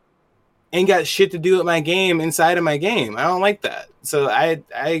that ain't got shit to do with my game inside of my game. I don't like that. So I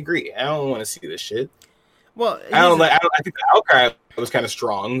agree. I don't want to see this shit. Well, I think the outcry was kind of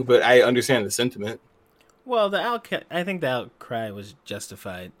strong, but I understand the sentiment. Well, I think the outcry was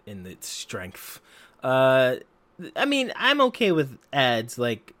justified in its strength. I mean, I'm okay with ads.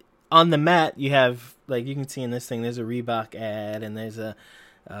 Like on the mat, you have like you can see in this thing. There's a Reebok ad, and there's a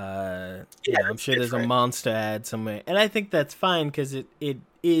I'm sure there's a Monster ad somewhere, and I think that's fine because it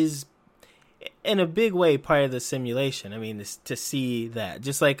is in a big way part of the simulation. I mean, to see that,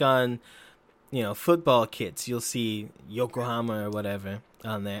 just like on football kits, you'll see Yokohama or whatever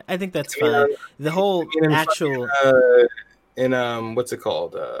on there. I think that's fine. The whole actual what's it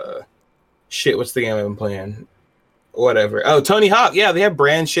called? What's the game I've been playing? Whatever. Oh, Tony Hawk. Yeah, they have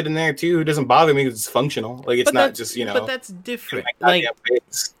brand shit in there too. It doesn't bother me because it's functional. Like it's not just But that's different. Like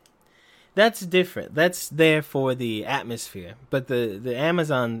that's different. That's there for the atmosphere. But the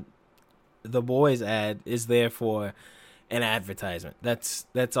Amazon, the boys ad is there for an advertisement. That's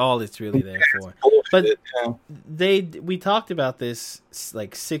all it's really there for. But we talked about this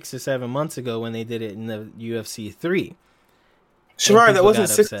like 6 or 7 months ago when they did it in the UFC 3. Sure, that wasn't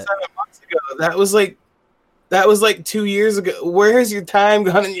 6 or 7 months ago. That was like 2 years ago. Where's your time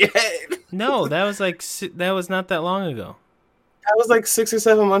gone in your head? No, that was not that long ago. That was like 6 or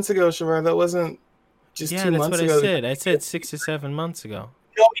 7 months ago, Shamar. That wasn't just 2 months ago. Yeah, that's what I said. I said 6 or 7 months ago.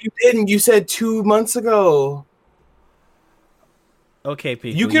 No, you didn't. You said 2 months ago. Okay,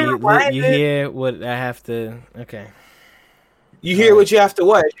 Pete. You can rewind you hear what I have to... Okay. You hear what you have to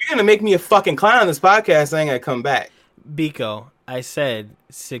what? If you're going to make me a fucking clown on this podcast, I ain't going to come back. Biko, I said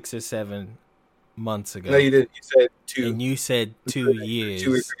 6 or 7 months ago. No, you didn't. You said 2. And you said 2 years.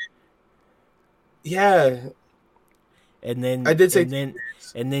 2 or 3. Yeah. And then I did say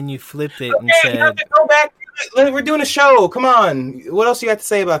and then you flipped it and said, you have to go back. We're doing a show. Come on. What else you got to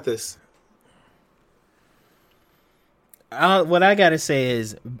say about this? What I gotta say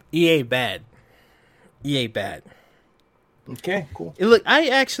is EA bad. EA bad. Okay, cool. Look, I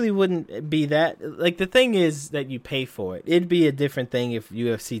actually wouldn't be that. Like, the thing is that you pay for it. It'd be a different thing if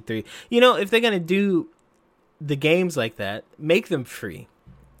UFC 3. If they're gonna do the games like that, make them free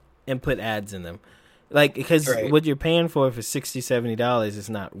and put ads in them. Like, because what you're paying for $60, $70 is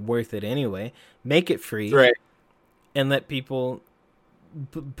not worth it anyway. Make it free, right? And let people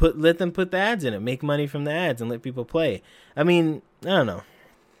let them put the ads in it. Make money from the ads and let people play. I mean, I don't know.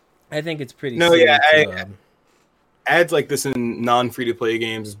 I think it's pretty. Ads like this in non-free-to-play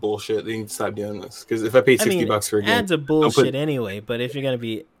games is bullshit. They need to stop doing this. Because if I paid $60 for a game, ads are bullshit anyway. But if you're gonna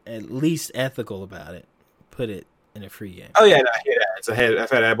be at least ethical about it, put it in a free game. Oh yeah, no, I hate ads.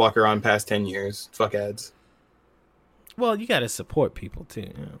 I've had ad blocker on past 10 years. Fuck ads. Well, you gotta support people too.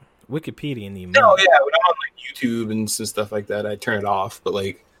 You know? Wikipedia and the no, yeah, when I'm on like YouTube and some stuff like that, I turn it off. But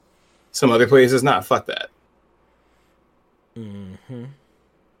like some other places, not fuck that. Mm-hmm.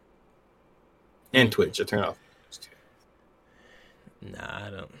 And Twitch, I turn it off. Nah,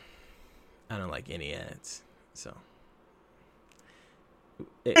 I don't like any ads. So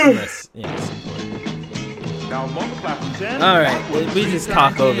unless all right, we just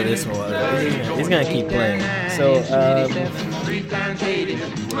talk over this one. He's gonna keep playing. So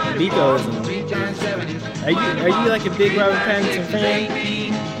Biko is. Are you like a big Robert Pattinson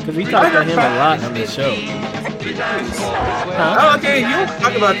fan? Because we talked about him a lot on the show. Oh, okay. You don't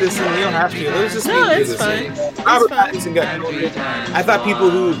talk about this, and you don't have to. Let's just it's fine. Robert Pattinson got COVID. I thought people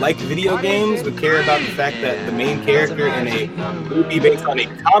who like video games would care about the fact that the main character in a movie based on a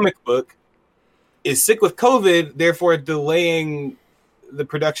comic book is sick with COVID, therefore delaying the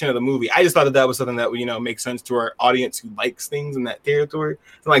production of the movie. I just thought that was something that would, make sense to our audience who likes things in that territory.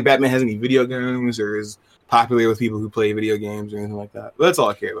 It's not like Batman has any video games or is popular with people who play video games or anything like that. But that's all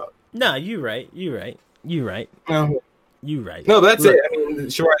I care about. No, you're right. You're right. No, but that's it. I mean, I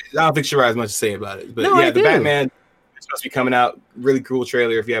don't think Shirai has much to say about it. But the Batman is supposed to be coming out. Really cool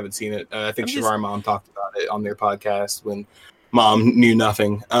trailer if you haven't seen it. I think Shirai Mom talked about it on their podcast when Mom knew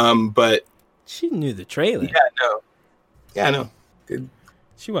nothing. But she knew the trailer. Yeah, I know. Good.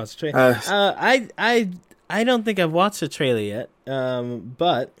 She watched the trailer. I don't think I've watched the trailer yet.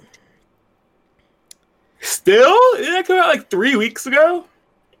 But still, did that come out like 3 weeks ago?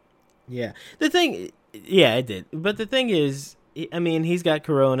 Yeah. I did. But the thing is, I mean, he's got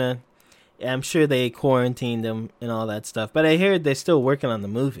corona. I'm sure they quarantined him and all that stuff. But I heard they're still working on the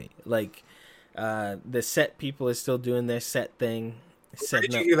movie. Like, the set people are still doing their set thing. Where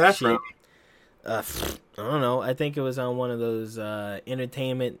did you hear that from? I don't know. I think it was on one of those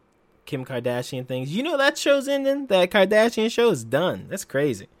entertainment Kim Kardashian things. That show's ending? That Kardashian show is done. That's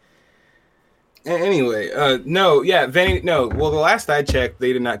crazy. Anyway, Well, the last I checked,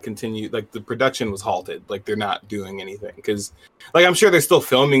 they did not continue. Like, the production was halted. Like, they're not doing anything. Because, like, I'm sure they're still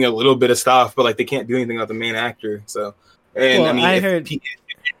filming a little bit of stuff, but, like, they can't do anything about the main actor. So, I heard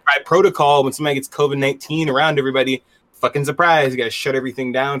by protocol, when somebody gets COVID-19 around everybody, fucking surprise, you gotta shut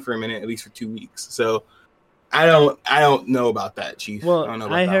everything down for a minute, at least for 2 weeks. So I don't know about that, Chief. Well, I don't know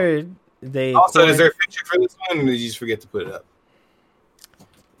about I that heard they also is there a picture for this one, or did you just forget to put it up?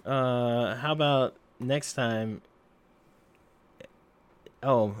 How about next time?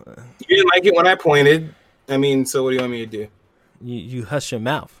 Oh, you didn't like it when I pointed. I mean, so what do you want me to do? You hush your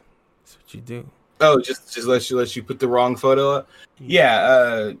mouth. That's what you do. Oh, just let you put the wrong photo up.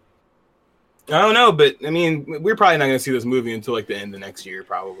 Yeah, I don't know, but I mean, we're probably not going to see this movie until like the end of next year,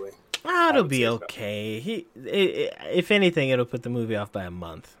 probably. It'll be okay. If anything, it'll put the movie off by a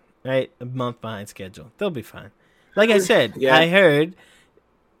month, right? A month behind schedule. They'll be fine. Like I said, I heard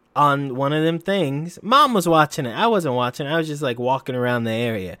on one of them things, Mom was watching it. I wasn't watching it. I was just like walking around the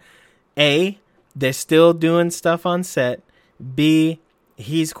area. A, they're still doing stuff on set. B,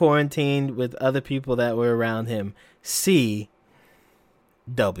 he's quarantined with other people that were around him. C,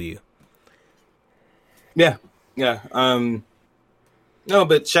 W. Yeah. No,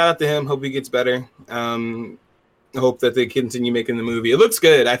 but shout out to him. Hope he gets better. I hope that they continue making the movie. It looks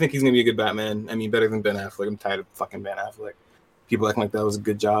good. I think he's gonna be a good Batman. I mean, better than Ben Affleck. I'm tired of fucking Ben Affleck. People acting like that was a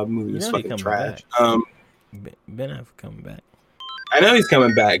good job. The movie was fucking trash. Ben Affleck coming back. I know he's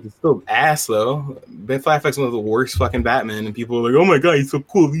coming back. He's still ass though. Ben Affleck's one of the worst fucking Batman, and people are like, "Oh my god, he's so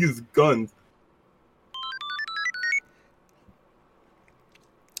cool. He uses guns."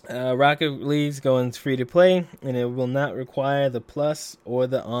 Rocket League's going free to play, and it will not require the Plus or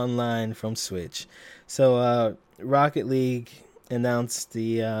the online from Switch. So Rocket League announced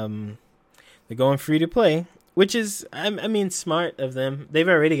they're going free to play, which is, I mean, smart of them. They've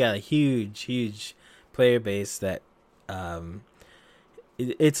already got a huge player base that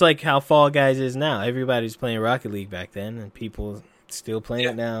it's like how Fall Guys is now. Everybody's playing Rocket League back then, and people still playing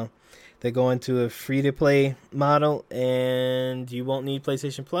it now. They're going to a free-to-play model, and you won't need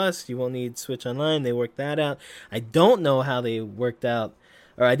PlayStation Plus. You won't need Switch Online. They worked that out. I don't know how they worked out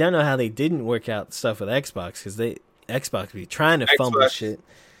or I don't know how they didn't work out stuff with Xbox, because Xbox be trying to fumble shit.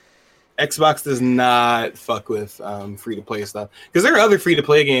 Xbox does not fuck with free to play stuff, because there are other free to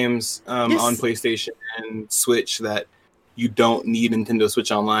play games on PlayStation and Switch that you don't need Nintendo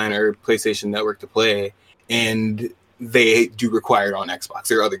Switch Online or PlayStation Network to play, and they do require it on Xbox.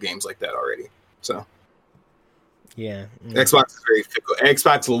 There are other games like that already. So yeah. Xbox is very fickle.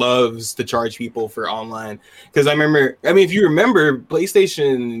 Xbox loves to charge people for online, because if you remember,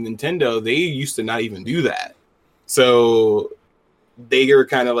 PlayStation and Nintendo, they used to not even do that. So they were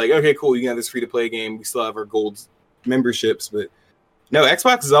kind of like, okay, cool, you can have this free to play game. We still have our gold memberships, but no,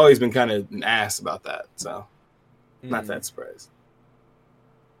 Xbox has always been kind of an ass about that. So not that surprised.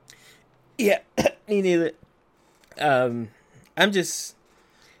 Yeah, me neither. I'm just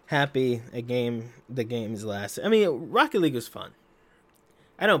happy the game is lasted. I mean, Rocket League was fun.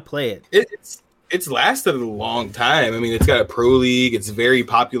 I don't play it. It's lasted a long time. I mean, it's got a pro league. It's very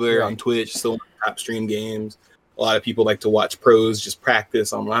popular on Twitch. Still top stream games. A lot of people like to watch pros just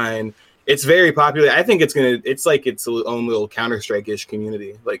practice online. It's very popular. I think it's like its own little Counter-Strike-ish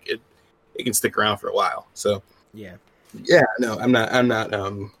community. Like it can stick around for a while. So yeah. No, I'm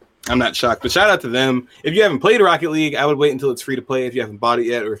not shocked. But shout out to them. If you haven't played Rocket League, I would wait until it's free to play if you haven't bought it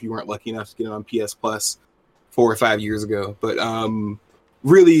yet, or if you weren't lucky enough to get it on PS Plus 4 or 5 years ago. But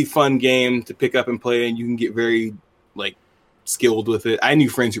really fun game to pick up and play, and you can get very skilled with it. I knew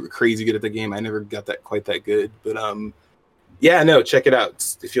friends who were crazy good at the game. I never got that quite that good. But check it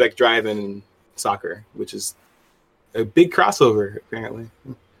out if you like driving and soccer, which is a big crossover apparently.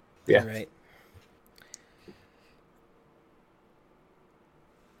 Yeah. Right.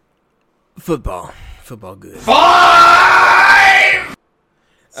 Football good. 5!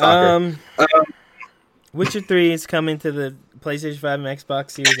 Soccer. Witcher 3 is coming to the PlayStation 5 and Xbox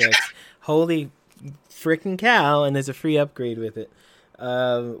Series X. Holy freaking cow, and there's a free upgrade with it.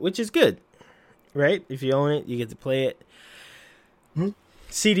 Which is good. Right? If you own it, you get to play it. Mm-hmm.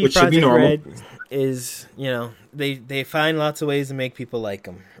 CD Projekt Red is, they find lots of ways to make people like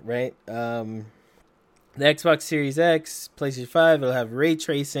them, right? The Xbox Series X, PlayStation 5, it'll have ray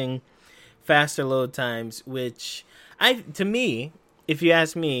tracing, faster load times, which to me, if you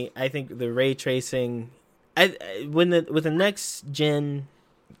ask me, I think the ray tracing, with the next gen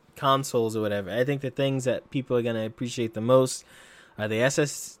consoles or whatever, I think the things that people are gonna appreciate the most are the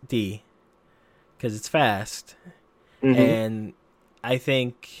SSD, because it's fast, and I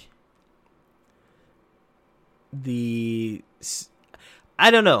think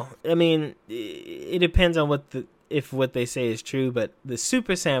I don't know. I mean, it depends on what they say is true, but the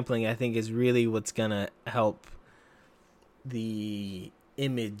super sampling, I think, is really what's gonna help the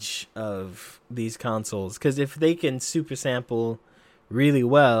image of these consoles. Because if they can super sample really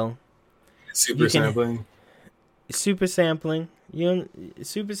well, super sampling is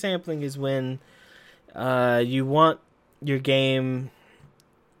when you want your game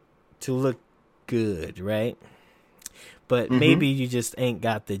to look good, right? But maybe you just ain't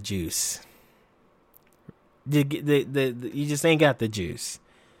got the juice. You just ain't got the juice.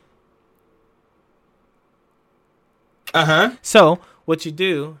 So what you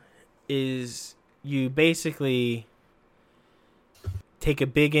do is you basically take a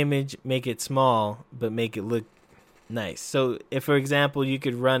big image, make it small, but make it look nice. So if, for example, you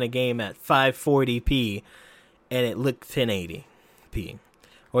could run a game at 540p and it looked 1080p,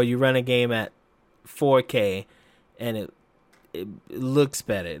 or you run a game at 4K and it looks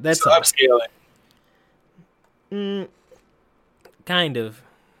better. That's so upscaling. Kind of.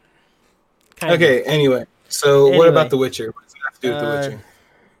 Okay, anyway. So what about The Witcher? What does it have to do with The Witcher?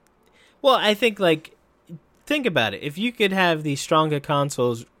 Well, I think, think about it. If you could have these stronger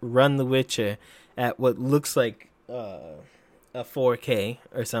consoles run The Witcher at what looks like a 4K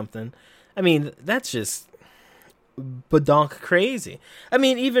or something, I mean, that's just badonk crazy. I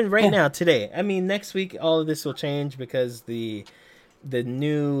mean, even right now, today, I mean, next week, all of this will change because the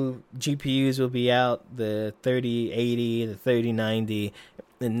new GPUs will be out, the 3080, the 3090,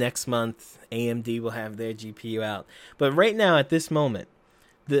 and next month AMD will have their GPU out. But right now, at this moment,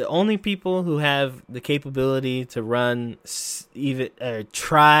 the only people who have the capability to run even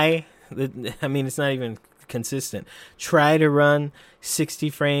try, I mean, it's not even consistent, try to run 60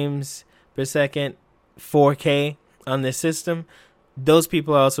 frames per second 4K on this system, those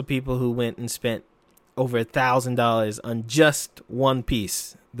people are also people who went and spent over $1,000 on just one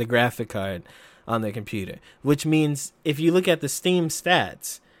piece, the graphic card, on their computer. Which means if you look at the Steam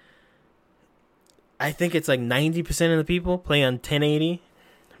stats, I think it's like 90% of the people play on 1080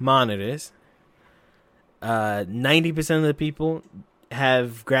 monitors. 90% of the people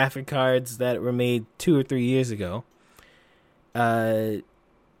have graphic cards that were made 2 or 3 years ago.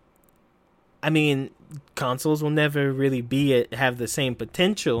 I mean, consoles will never really have the same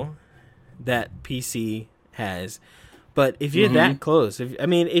potential that PC has. But if you're that close, if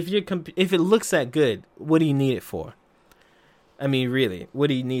it looks that good, what do you need it for? I mean, really, what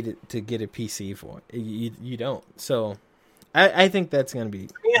do you need it to get a PC for? You don't. So, I think that's gonna be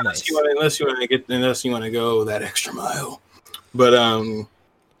nice. Unless you want to go that extra mile. But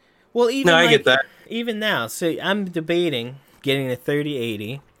well, even I get that. Even now, so I'm debating getting the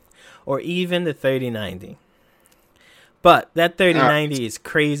 3080 or even the 3090. But that 3090 is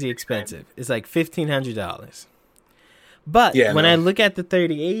crazy expensive. It's like $1,500. But when I look at the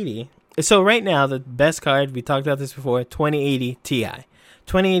 3080, so right now the best card, we talked about this before, 2080 Ti.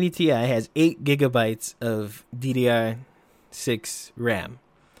 2080 Ti has 8 gigabytes of DDR6 RAM.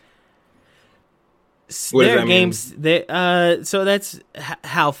 What does that mean? So that's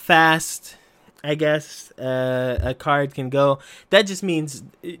how fast, I guess, a card can go. That just means,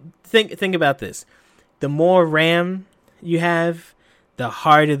 think about this. The more RAM you have, the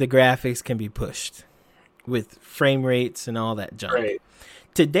harder the graphics can be pushed with frame rates and all that junk. Right.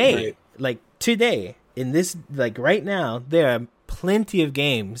 Today, in this, like right now, there are plenty of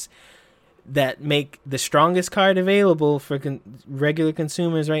games that make the strongest card available for regular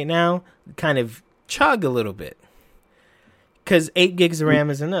consumers right now kind of chug a little bit. Because 8 gigs of RAM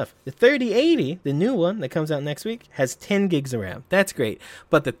is enough. The 3080, the new one that comes out next week, has 10 gigs of RAM. That's great.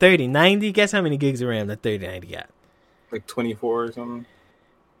 But the 3090, guess how many gigs of RAM the 3090 got? Like 24 or something.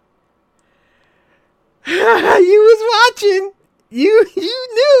 You was watching. You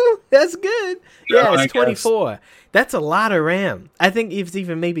knew. That's good. Yeah, it's 24. That's a lot of RAM. I think it's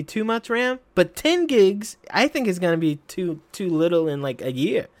even maybe too much RAM. But 10 gigs, I think is going to be too little in like a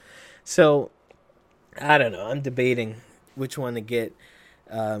year. So, I don't know. I'm debating which one to get,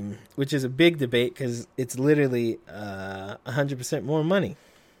 which is a big debate because it's literally 100% more money.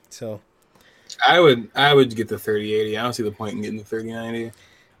 So, I would get the 3080. I don't see the point in getting the 3090.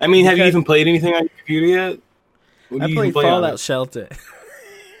 I mean, have you even played anything on your computer yet? I played Fallout Shelter.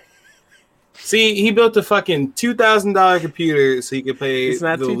 See, he built a fucking $2,000 computer so he could play it's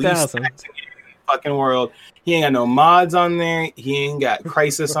not the 2,000 least fucking world. He ain't got no mods on there. He ain't got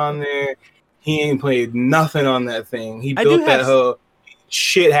Crysis on there. He ain't played nothing on that thing. He built that whole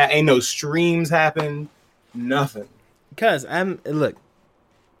shit. Ain't no streams happen. Nothing. Because I'm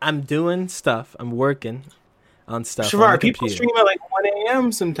doing stuff. I'm working on stuff. Shavar, people stream at like 1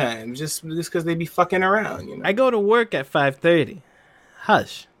 a.m. sometimes just because they be fucking around. You know? I go to work at 5:30.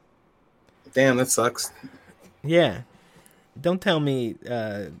 Hush. Damn, that sucks. Yeah. Don't tell me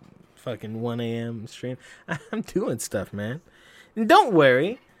fucking 1 a.m. stream. I'm doing stuff, man. And don't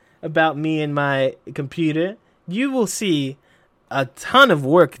worry about me and my computer. You will see a ton of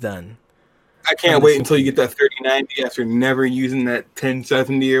work done. I can't wait until you get that 3090 after never using that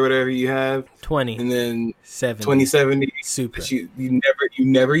 1070 or whatever you have. 20. And then 2070. Super. You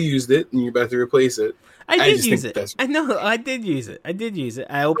never used it, and you're about to replace it. I did use it. I know. I did use it.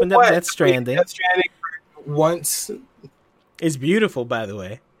 I opened up Death Stranding. Death Stranding once. It's beautiful, by the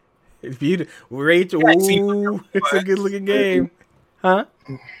way. It's beautiful. Rachel, it's a good looking game. Huh?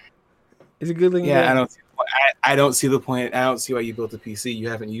 It's a good looking game. Yeah, I don't see the point. I don't see why you built a PC. You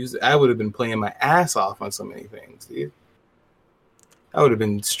haven't used it. I would have been playing my ass off on so many things, dude. I would have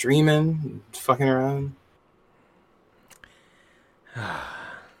been streaming, fucking around.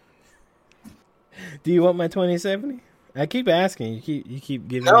 Do you want my 2070? I keep asking. You keep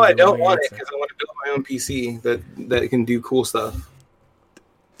giving me No, I don't want it because I want to build my own PC that can do cool stuff.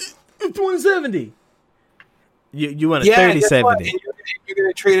 2070. You want a 3070? And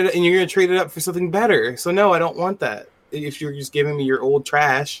you're gonna trade it up for something better. So no, I don't want that. If you're just giving me your old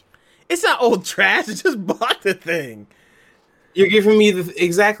trash, it's not old trash. I just bought the thing. You're giving me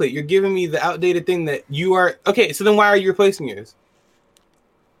You're giving me the outdated thing that you are. Okay, so then why are you replacing yours?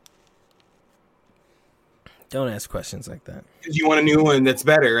 Don't ask questions like that. Because you want a new one that's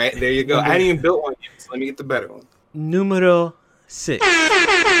better, right? There you go. I hadn't even built one yet, so let me get the better one. Numero 6. It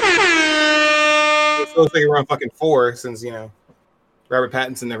feels like we're on fucking 4 since, Robert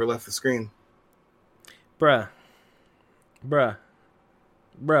Pattinson never left the screen. Bruh.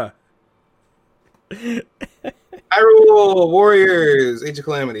 Hyrule Warriors, Age of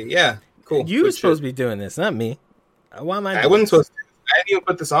Calamity. Yeah, cool. You were supposed to be doing this, not me. Why am I wasn't supposed to. I didn't even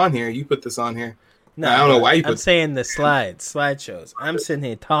put this on here. You put this on here. No, I don't know why you put. I'm saying the slideshows. I'm sitting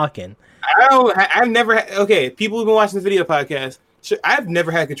here talking. I've never. Okay, people who've been watching the video podcast. I've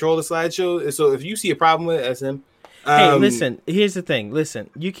never had control of the slideshow. So if you see a problem with it, SM. Hey, listen. Here's the thing. Listen,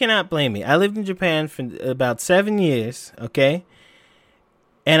 you cannot blame me. I lived in Japan for about 7 years. Okay,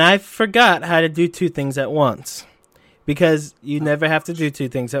 and I forgot how to do two things at once. because you never have to do two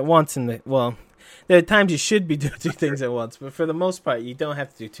things at once. There are times you should be doing two things at once, but for the most part, you don't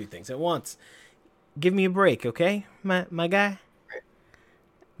have to do two things at once. Give me a break, okay, my guy?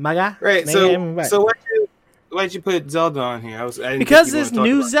 My guy? Right, so why'd you put Zelda on here? Because this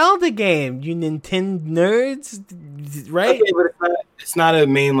new Zelda game, you Nintendo nerds, right? Okay, but it's not a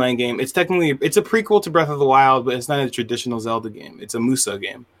mainline game. It's a prequel to Breath of the Wild, but it's not a traditional Zelda game. It's a Muso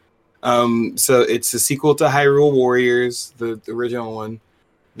game. So it's a sequel to Hyrule Warriors, the original one.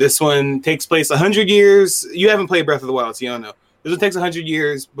 This one takes place 100 years. You haven't played Breath of the Wild, so you don't know. This one takes 100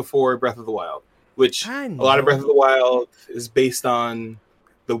 years before Breath of the Wild, which a lot of Breath of the Wild is based on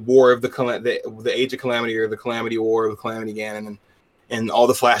the War of the Age of Calamity, or the Calamity War, or the Calamity Ganon, and all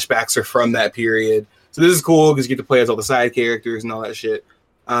the flashbacks are from that period. So this is cool because you get to play as all the side characters and all that shit.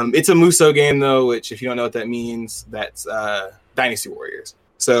 It's a Muso game though, which if you don't know what that means, that's Dynasty Warriors.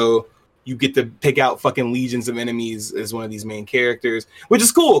 So you get to pick out fucking legions of enemies as one of these main characters, which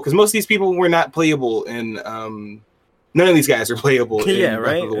is cool because most of these people were not playable in. None of these guys are playable. Yeah,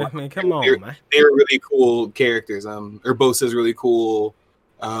 right. I mean, come on, man. They were really cool characters. Urbosa's really cool.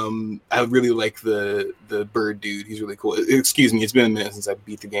 I really like the bird dude. He's really cool. Excuse me, it's been a minute since I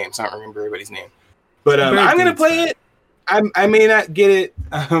beat the game, so I don't remember everybody's name. But I'm gonna play it. I may not get it.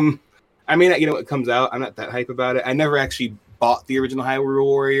 I may not get it when it comes out. I'm not that hype about it. I never actually bought the original Hyrule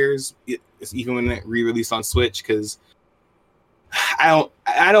Warriors, even when it re-released on Switch, because I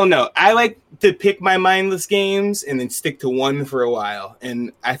don't know. I like to pick my mindless games and then stick to one for a while.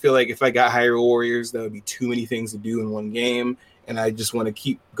 And I feel like if I got Hyrule Warriors, that would be too many things to do in one game. And I just want to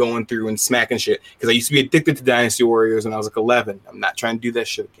keep going through and smacking shit. Because I used to be addicted to Dynasty Warriors when I was like 11. I'm not trying to do that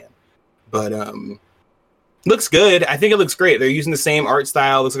shit again. But looks good. I think it looks great. They're using the same art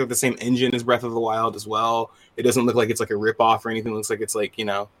style. Looks like the same engine as Breath of the Wild as well. It doesn't look like it's like a ripoff or anything. It looks like it's like,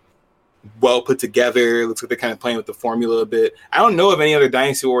 well put together. It looks like they're kind of playing with the formula a bit. I don't know of any other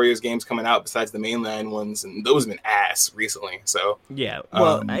Dynasty Warriors games coming out besides the mainline ones, and those have been ass recently. So yeah,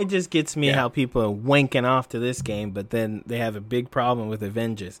 well, it just gets me how people are wanking off to this game, but then they have a big problem with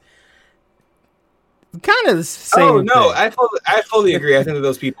Avengers. Kind of the same. Oh no, thing. I fully agree. I think that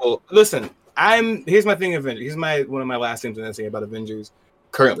those people. Listen, here's my thing. Avengers. Here's one of my last things I'm gonna say about Avengers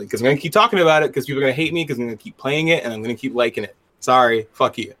currently, because I'm gonna keep talking about it because people are gonna hate me because I'm gonna keep playing it and I'm gonna keep liking it. Sorry,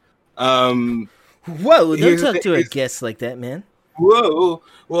 fuck you. Whoa! Don't talk to a guest like that, man. Whoa!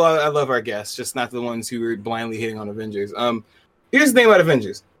 Well, I love our guests, just not the ones who are blindly hating on Avengers. Here's the thing about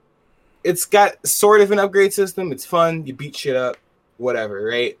Avengers: it's got sort of an upgrade system. It's fun. You beat shit up, whatever,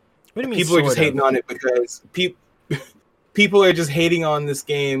 right? What do you mean? People are just hating on it because people are just hating on this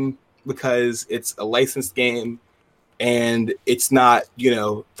game because it's a licensed game and it's not,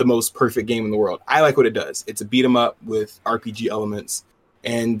 the most perfect game in the world. I like what it does. It's a beat 'em up with RPG elements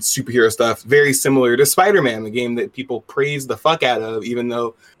and superhero stuff, very similar to Spider-Man, the game that people praise the fuck out of, even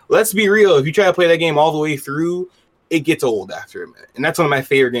though, let's be real, if you try to play that game all the way through, it gets old after a minute. And that's one of my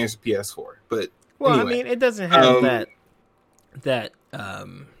favorite games for PS4. But well, anyway, I mean, it doesn't have that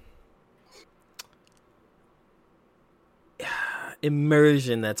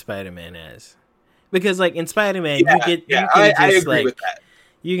immersion that Spider-Man has. Because like in Spider-Man, I agree with that.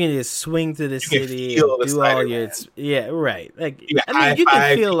 You can just swing through the city and do all your right. Like you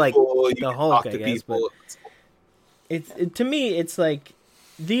can feel like the Hulk, I guess. But to me, it's like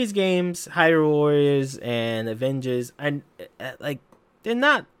these games, Hyrule Warriors and Avengers, they're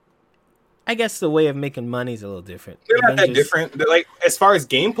not. I guess the way of making money is a little different. They're not that different. Like as far as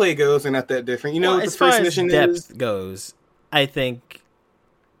gameplay goes, they're not that different. As far as depth goes, I think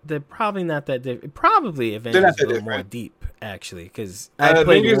they're probably not that different. Probably Avengers is a little more deep. Actually, because I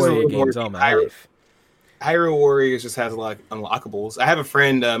played Warrior games all my life. Hyrule Warriors just has a lot of unlockables. I have a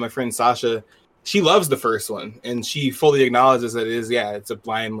friend, my friend Sasha. She loves the first one, and she fully acknowledges that it's a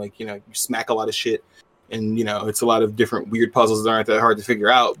blind, you smack a lot of shit, and it's a lot of different weird puzzles that aren't that hard to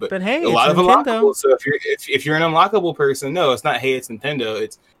figure out. But hey, a lot of unlockables. So if you're an unlockable person, no, it's not. Hey, it's Nintendo.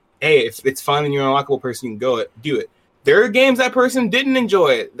 It's hey, if it's fun and you're an unlockable person, you can do it. There are games that person didn't enjoy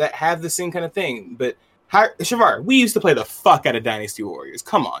it that have the same kind of thing, but. Shavar, we used to play the fuck out of Dynasty Warriors.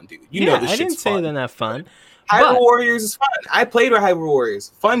 Come on, dude. You know this shit's fun. I didn't say they're not fun. Hyrule Warriors is fun. I played with Hyrule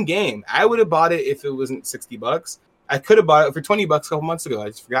Warriors. Fun game. I would have bought it if it wasn't $60. I could have bought it for $20 a couple months ago. I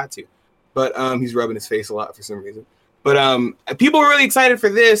just forgot to. But he's rubbing his face a lot for some reason. But people are really excited for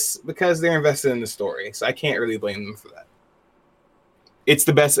this because they're invested in the story. So I can't really blame them for that. It's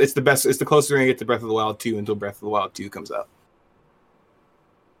the best. It's the best. It's the closest we're going to get to Breath of the Wild 2 until Breath of the Wild 2 comes out.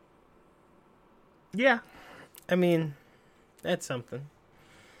 Yeah, I mean, that's something.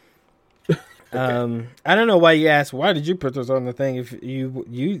 I don't know why you asked. Why did you put this on the thing? If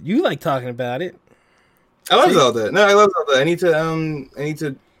you like talking about it? I love Zelda. No, I love Zelda. I need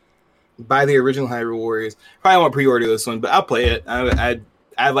to buy the original Hyrule Warriors. Probably won't pre-order this one, but I'll play it. I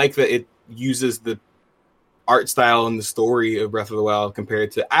like that it uses the art style and the story of Breath of the Wild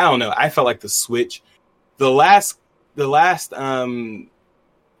compared to, I don't know. I felt like the Switch, the last I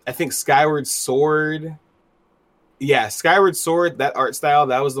think Skyward Sword. Yeah, Skyward Sword, that art style,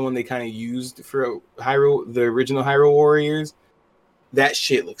 that was the one they kind of used for the original Hyrule Warriors. That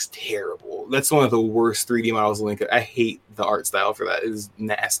shit looks terrible. That's one of the worst 3D models of Link. I hate the art style for that. It is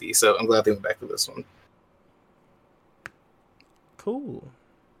nasty. So I'm glad they went back to this one. Cool.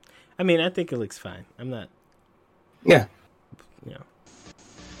 I mean, I think it looks fine. I'm not. Yeah. You know.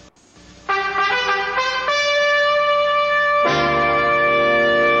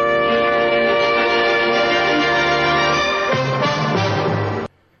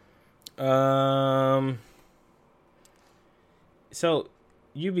 So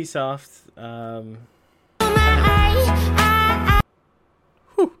Ubisoft,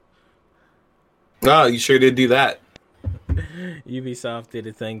 Oh, you sure did do that. Ubisoft did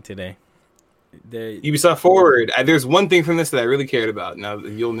a thing today. Ubisoft Forward. There's one thing from this that I really cared about. Now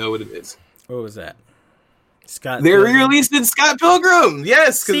you'll know what it is. What was that? Scott. They re-released in Scott Pilgrim.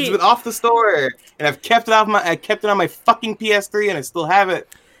 Yes, because it's been off the store, and I've kept it on my fucking PS3, and I still have it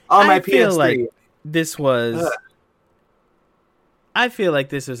on my PS3. Feel like this was. I feel like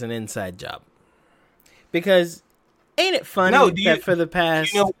this was an inside job, because ain't it funny that for the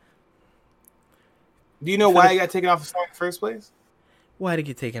past? Do you know why it got taken off the store in the first place? Why did it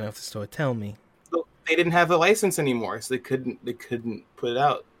get taken off the store? Tell me. So they didn't have the license anymore, so they couldn't put it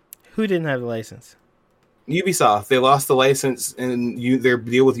out. Who didn't have the license? Ubisoft. They lost the license, and their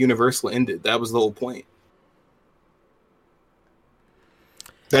deal with Universal ended. That was the whole point.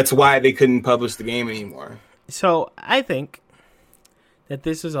 That's why they couldn't publish the game anymore. So I think that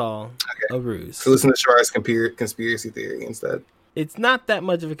this was all a ruse. So listen to Shar's conspiracy theory instead. It's not that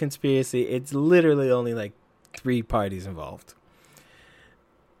much of a conspiracy. It's literally only like 3 parties involved.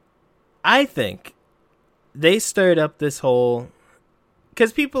 I think they stirred up this whole...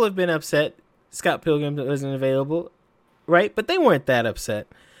 Because people have been upset Scott Pilgrim wasn't available, right? But they weren't that upset.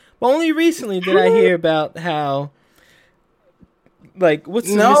 But only recently did I hear about how... Like, what's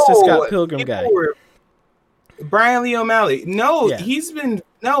the Mr. Scott Pilgrim guy? Brian Lee O'Malley.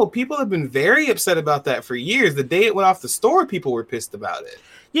 People have been very upset about that for years. The day it went off the store, people were pissed about it.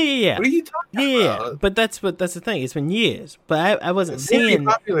 Yeah. What are you talking about? Yeah. But that's the thing. It's been years. But I wasn't seeing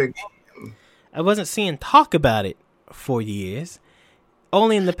popular game. I wasn't seeing talk about it for years.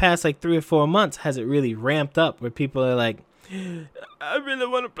 Only in the past like 3 or 4 months has it really ramped up where people are like, I really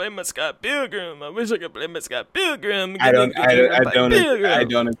want to play my Scott Pilgrim. I wish I could play my Scott Pilgrim. I don't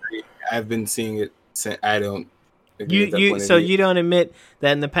agree. I've been seeing it. I don't. So you don't admit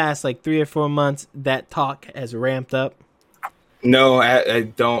that in the past like 3 or 4 months that talk has ramped up? No, I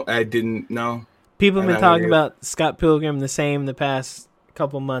don't. I didn't. No. People have been talking about Scott Pilgrim the same the past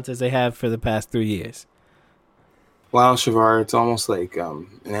couple months as they have for the past 3 years. Wow, Shavar, it's almost like an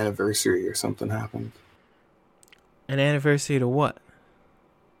anniversary or something happened. An anniversary to what?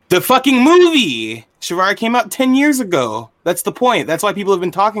 The fucking movie! Shavar came out 10 years ago. That's the point. That's why people have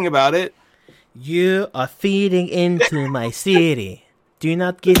been talking about it. You are feeding into my city. Do you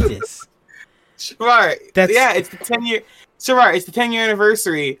not get this? Shavar, it's the 10-year... Shavar, it's the 10-year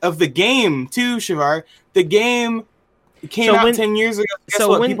anniversary of the game, too, Shavar. The game came out 10 years ago. Guess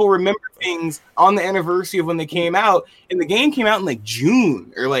what? People remember things on the anniversary of when they came out, and the game came out in, like,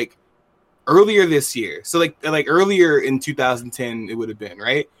 June, or, like, earlier this year. So, like earlier in 2010, it would have been,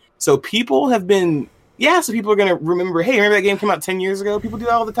 right? So people have been... Yeah, so people are going to remember, hey, remember that game came out 10 years ago? People do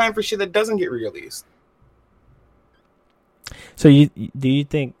that all the time for shit that doesn't get re-released. So do you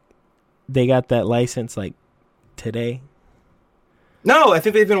think they got that license, like, today? No, I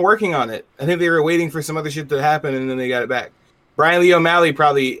think they've been working on it. I think they were waiting for some other shit to happen, and then they got it back. Brian Lee O'Malley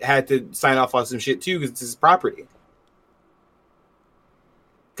probably had to sign off on some shit, too, because it's his property.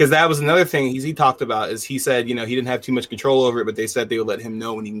 Because that was another thing he talked about, is he said, he didn't have too much control over it, but they said they would let him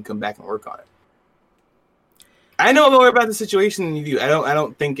know when he can come back and work on it. I know more about the situation than you do. I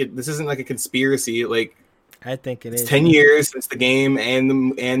don't think this isn't like a conspiracy. Like, I think it's 10 years since the game and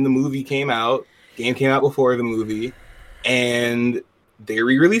the movie came out. Game came out before the movie, and they're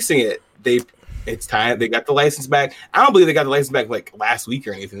re-releasing it. It's time. They got the license back. I don't believe they got the license back like last week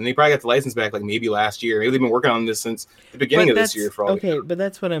or anything. They probably got the license back like maybe last year. Maybe they've been working on this since the beginning of this year. For all but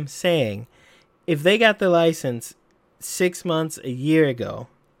that's what I'm saying. If they got the license 6 months, a year ago,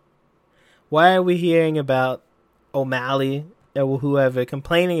 why are we hearing about O'Malley or whoever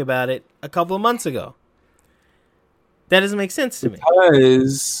complaining about it a couple of months ago? That doesn't make sense to me.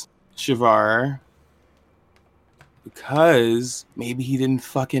 Because, Shavar, Because maybe he didn't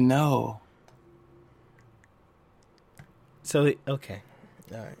fucking know. So, okay.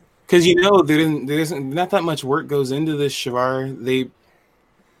 All right. Because, there isn't not that much work goes into this, Shavar.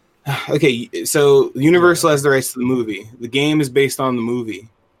 Okay, so Universal has the rights to the movie. The game is based on the movie,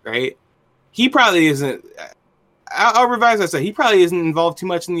 right? He probably isn't... I'll revise that. He probably isn't involved too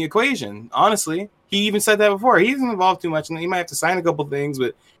much in the equation, honestly. He even said that before. He isn't involved too much, and he might have to sign a couple things,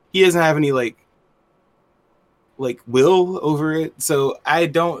 but he doesn't have any, like will over it. So I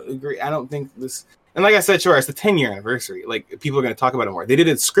don't agree. I don't think this... And like I said, sure, it's the 10-year anniversary. Like, people are going to talk about it more. They did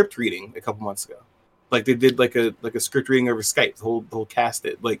a script reading a couple months ago. Like, they did like a script reading over Skype. The whole cast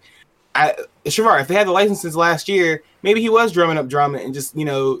did. Like, Shavar, if they had the licenses last year, maybe he was drumming up drama and just,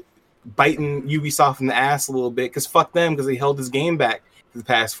 biting Ubisoft in the ass a little bit. Because fuck them, because they held his game back for the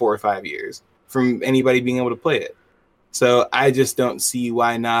past 4 or 5 years from anybody being able to play it. So I just don't see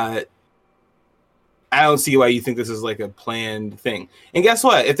why not. I don't see why you think this is like a planned thing. And guess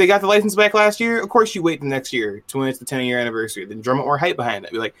what? If they got the license back last year, of course you wait the next year to when it's the 10-year anniversary. Then drum up more hype behind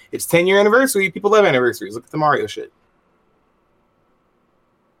it. Be like, it's 10-year anniversary. People love anniversaries. Look at the Mario shit.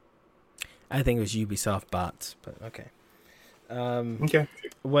 I think it was Ubisoft bots, but okay. Okay.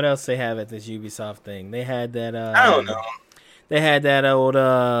 What else they have at this Ubisoft thing? They had that. I don't know. They had that old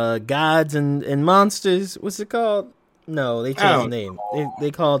Gods and Monsters. What's it called? No, they changed the name.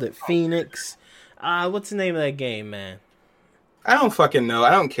 They called it Phoenix. What's the name of that game, man? I don't fucking know. I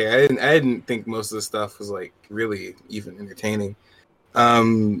don't care. I didn't think most of the stuff was like really even entertaining.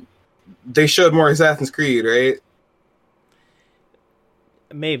 They showed more Assassin's Creed, right?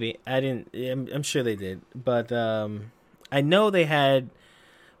 Maybe. I didn't. I'm sure they did, but I know they had.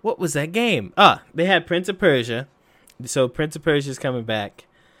 What was that game? They had Prince of Persia. So Prince of Persia is coming back.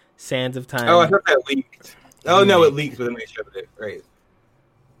 Sands of Time. Oh, I thought that leaked. Oh no, it leaked, but then they showed it. Right.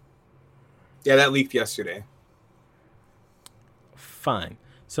 Yeah, that leaked yesterday. Fine.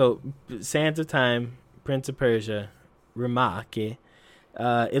 So, Sands of Time, Prince of Persia, Remake.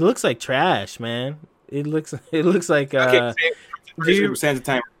 It looks like trash, man. It looks like. Sands of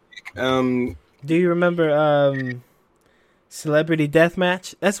Time. Do you remember Celebrity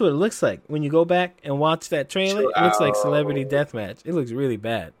Deathmatch? That's what it looks like when you go back and watch that trailer. It looks like Celebrity Deathmatch. It looks really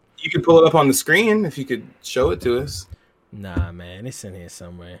bad. You could pull it up on the screen if you could show it to us. Nah, man, it's in here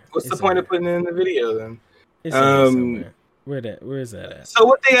somewhere. What's the point of putting it in the video then? It's in here somewhere. Where is that at? So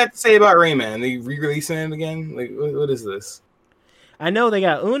what they got to say about Rayman? They re-releasing it again? Like, what is this? I know they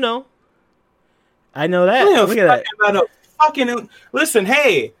got Uno. I know that. Look at that. Listen,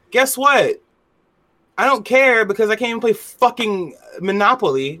 hey, guess what? I don't care because I can't even play fucking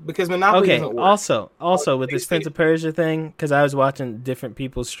Monopoly because Monopoly doesn't work. Also with this Prince of Persia thing, because I was watching different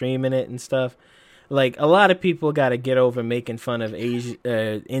people streaming it and stuff. Like, a lot of people got to get over making fun of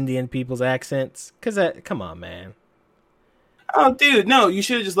Indian people's accents. Because, come on, man. Oh, dude, no, you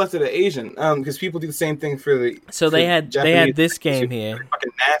should have just left it at Asian. Because people do the same thing for the. So they had this game here. They're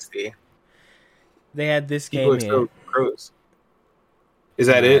fucking nasty. They had this people game are here. So gross. Is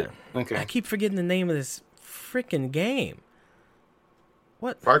that it? Okay. I keep forgetting the name of this freaking game.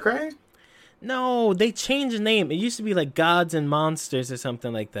 What? Far Cry? No, they changed the name. It used to be like Gods and Monsters or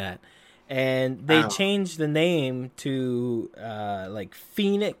something like that. And they changed the name to like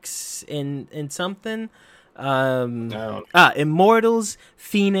Phoenix in something. Immortals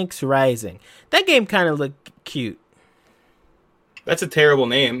Phoenix Rising. That game kind of looked cute. That's a terrible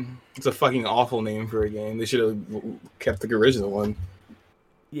name. It's a fucking awful name for a game. They should have kept the original one.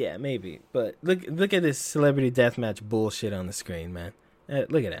 Yeah, maybe. But look at this Celebrity Deathmatch bullshit on the screen, man.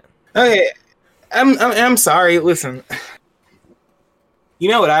 Look at that. Okay, I'm sorry. Listen. You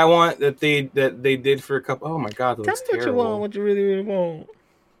know what I want that they did for a couple? Oh my god, that looks terrible. What you want? What you really, really want?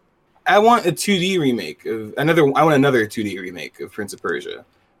 I want a 2D remake of another 2D remake of Prince of Persia.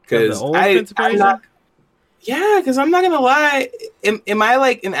 Because Prince of Persia? Because I'm not gonna lie. Am I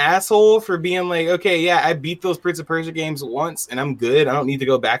like an asshole for being like, okay, yeah, I beat those Prince of Persia games once and I'm good. I don't need to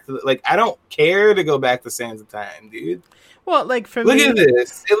go back to I don't care to go back to Sands of Time, dude. Well, like for look me, at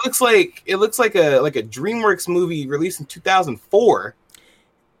this. It looks like a DreamWorks movie released in 2004.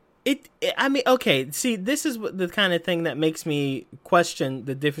 I mean, okay. See, this is the kind of thing that makes me question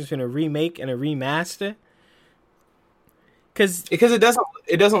the difference between a remake and a remaster. Because it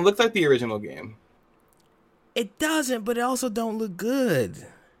doesn't look like the original game. It doesn't, but it also don't look good.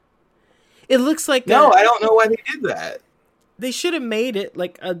 It looks like I don't know why they did that. They should have made it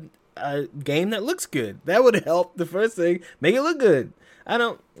like a game that looks good. That would help. The first thing, make it look good. I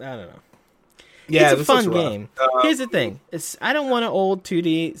don't know. Yeah, it's a fun game. Here's the thing: I don't want an old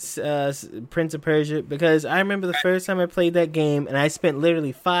 2D Prince of Persia because I remember the first time I played that game, and I spent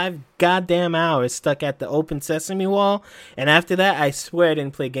literally 5 goddamn hours stuck at the open sesame wall, and after that, I swear I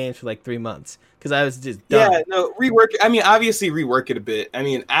didn't play games for like 3 months because I was just done. Yeah, no, rework. I mean, obviously rework it a bit. I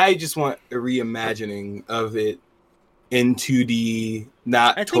mean, I just want a reimagining of it in 2D.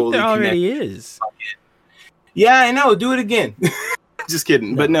 Not I totally. I think there already is. Yeah, I know. Do it again. Just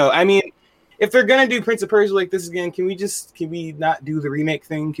kidding, but no. I mean. If they're gonna do Prince of Persia like this again, can we not do the remake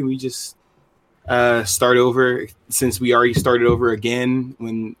thing? Can we just start over since we already started over again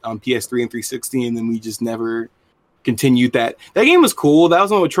when on PS3 and 360, and then we just never continued that? That game was cool. That was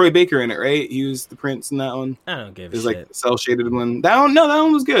one with Troy Baker in it, right? He was the prince in that one. I don't give a shit. It was shit. like the cell shaded one. That one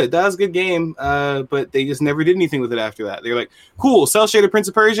was good. That was a good game. But they just never did anything with it after that. They were like, cool, cell shaded Prince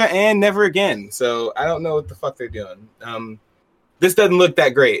of Persia, and never again. So I don't know what the fuck they're doing. This doesn't look that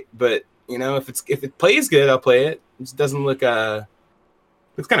great, but. You know, if it plays good, I'll play it. It just doesn't look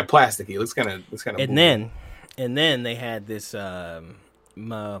it's kind of plasticky. It looks kind of and then they had this let's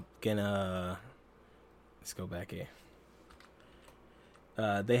go back here.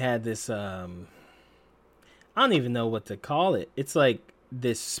 They had this I don't even know what to call it. It's like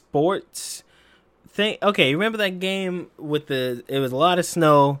this sports thing. Okay, you remember that game with it was a lot of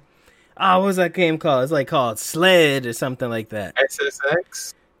snow. Oh, what was that game called? It's like called Sled or something like that.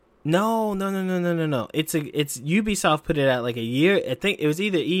 SSX? No. It's Ubisoft put it out like a year. I think it was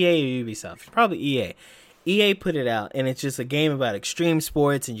either EA or Ubisoft. Probably EA. EA put it out, and it's just a game about extreme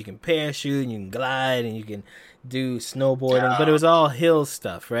sports, and you can parachute, and you can glide, and you can do snowboarding. But it was all hill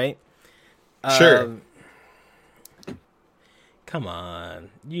stuff, right? Sure. Come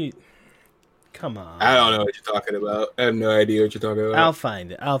on. Come on. I don't know what you're talking about. I have no idea what you're talking about. I'll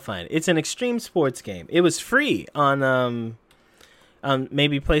find it. It's an extreme sports game. It was free on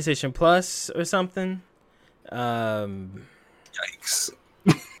maybe PlayStation Plus or something. Yikes!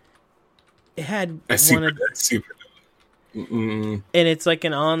 It had that's super. And it's like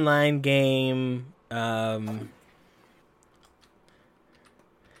an online game.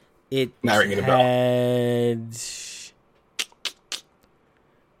 It not ringing a bell.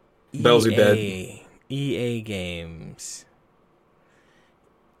 Bells are dead. EA games.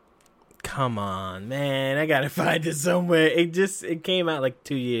 Come on, man. I gotta find it somewhere. It came out like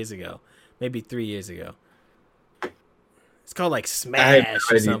 2 years ago. Maybe 3 years ago. It's called like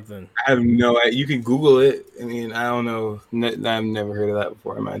Smash or something. I have no idea. You can Google it. I mean, I don't know. I've never heard of that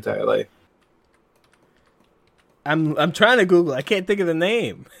before in my entire life. I'm trying to Google. I can't think of the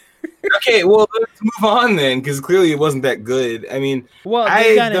name. Okay, well, let's move on then, because clearly it wasn't that good. I mean, well,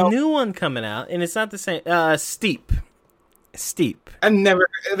 they got a new one coming out, and it's not the same. Steep.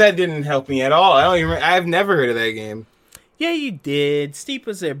 That didn't help me at all. I've never heard of that game. Yeah, you did. Steep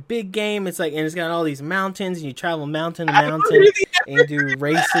was their big game. It's like, and it's got all these mountains, and you travel mountain to mountain and do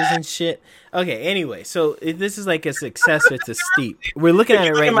races and shit. Okay, anyway, so this is like a successor to Steep. We're looking at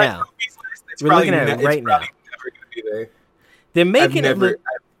it right now. We're looking at it right now. They're making it look.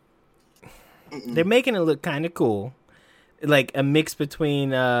 They're making it look kind of cool, like a mix between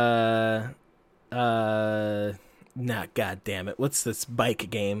God damn it, what's this bike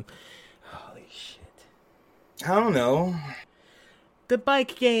game? Holy shit! I don't know. The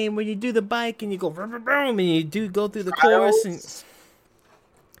bike game where you do the bike and you go vroom, vroom, vroom, and you go through the course and.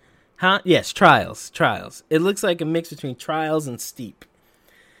 Yes, Trials. It looks like a mix between Trials and Steep.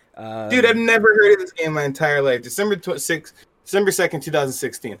 Dude, I've never heard of this game in my entire life. December 2nd,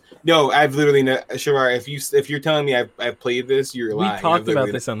 2016. No, I've literally Shavar, if you're telling me I've played this, you're lying. We talked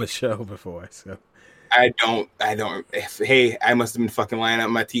about this on the show before, so I don't. Hey, I must have been fucking lying out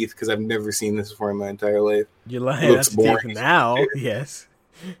my teeth because I've never seen this before in my entire life. You're lying out your teeth now, yes.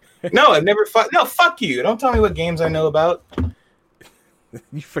 No, I've never. No, fuck you. Don't tell me what games I know about.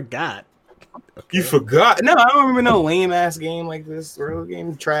 You forgot. Okay. You forgot? No, I don't remember no lame ass game like this. Real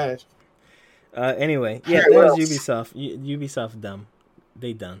game trash. Anyway, yeah, that was Ubisoft. Ubisoft dumb.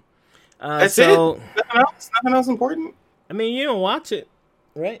 They done. That's it. Nothing else important. I mean, you don't watch it,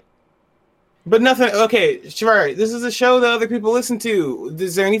 right? But nothing. Okay, Shavar, this is a show that other people listen to.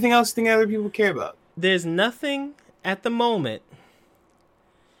 Is there anything else you think other people care about? There's nothing at the moment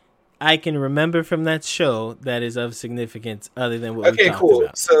I can remember from that show that is of significance other than what we talked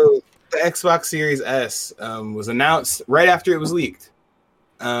about. So the Xbox Series S was announced right after it was leaked.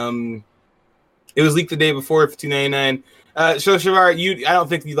 It was leaked the day before for $299. So Shavar, I don't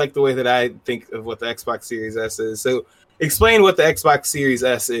think you like the way that I think of what the Xbox Series S is. So explain what the Xbox Series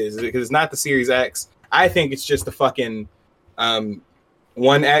S is, because it's not the Series X. I think it's just a fucking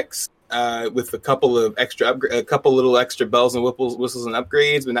One X with a couple little extra bells and whistles and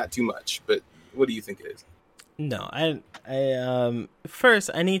upgrades, but not too much. But What do you think it is? No, first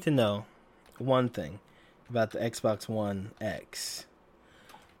I need to know one thing about the Xbox One X.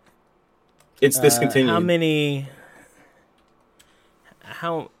 It's discontinued.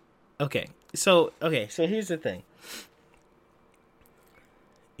 Okay, so here's the thing.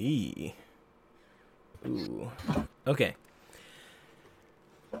 Ooh. Okay.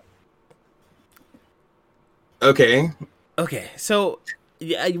 Okay, so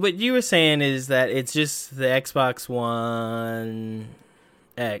yeah, what you were saying is that it's just the Xbox One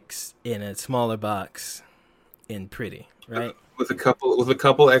X in a smaller box in pretty, right? With a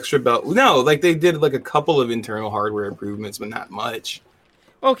couple extra belts. No, like they did like a couple of internal hardware improvements, but not much.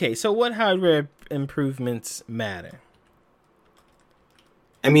 Okay, so what hardware improvements matter?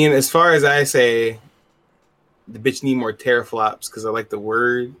 I mean, as far as I say, the bitch need more teraflops because I like the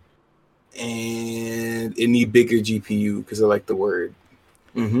word, and it need bigger GPU because I like the word.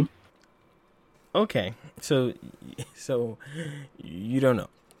 Mm-hmm. Okay, so you don't know,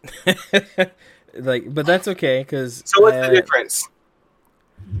 but that's okay because. So what's the difference?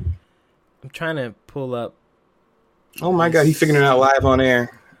 I'm trying to pull up. Oh my god, he's figuring it out live on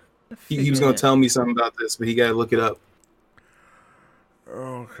air. He was going to tell me something about this, but he got to look it up.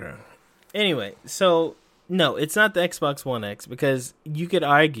 Okay. Anyway, so no, it's not the Xbox One X because you could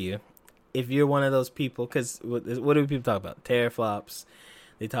argue if you're one of those people, because what do people talk about? Teraflops.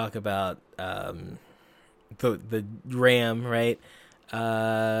 They talk about the RAM, right?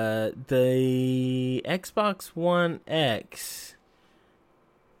 The Xbox One X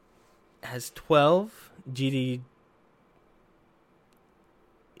has 12 GDD5.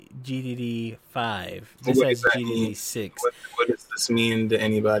 This has GDD6. What does this mean to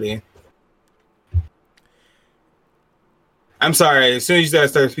anybody? I'm sorry. As soon as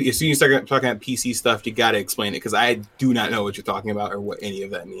you start talking about PC stuff, you gotta explain it because I do not know what you're talking about or what any of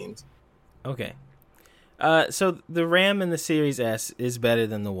that means. Okay. So the RAM in the Series S is better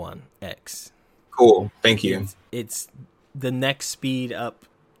than the One X. Cool. Thank you. It's the next speed up.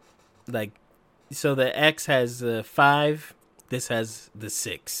 Like, so the X has the 5. This has the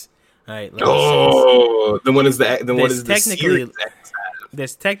 6. All right. Then what is the Series X have?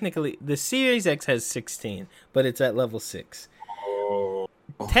 There's technically the Series X has 16, but it's at level 6. Oh.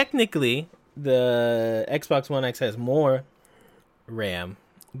 Technically, the Xbox One X has more RAM,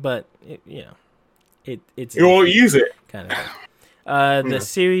 but it's you won't use it. Kind of. The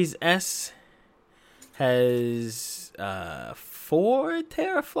Series S has 4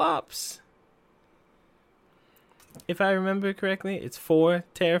 teraflops. If I remember correctly, it's 4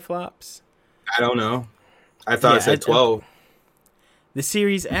 teraflops. I don't know. I thought it said 12. The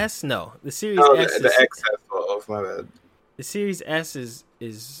Series S, no. The Series S. The X has 12. My bad. The Series S is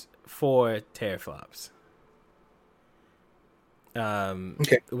 4 teraflops.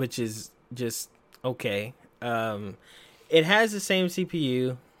 Okay. Which is just okay. It has the same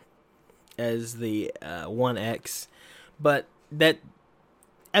CPU as the One X, but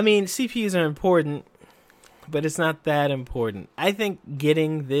CPUs are important, but it's not that important. I think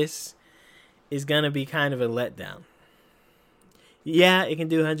getting this is gonna be kind of a letdown. Yeah, it can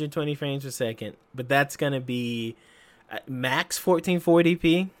do 120 frames per second, but that's going to be max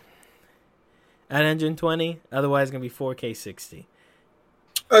 1440p at 120. Otherwise, it's going to be 4K 60.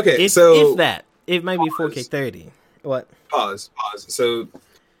 Okay, if that. It might be 4K 30. What? Pause. So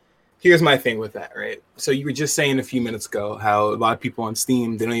here's my thing with that, right? So you were just saying a few minutes ago how a lot of people on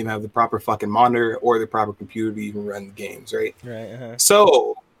Steam, they don't even have the proper fucking monitor or the proper computer to even run the games, right? Right, uh-huh.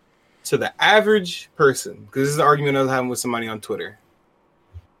 So to the average person, because this is an argument I was having with somebody on Twitter,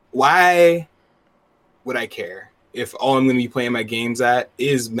 why would I care if all I'm going to be playing my games at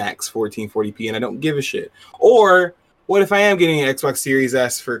is max 1440p and I don't give a shit? Or what if I am getting an Xbox Series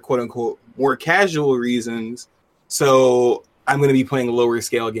S for quote-unquote more casual reasons, so I'm going to be playing lower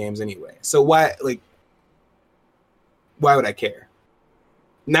scale games anyway? So why would I care?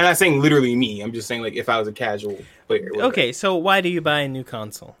 Now, I'm not saying literally me. I'm just saying like if I was a casual player. Okay, so why do you buy a new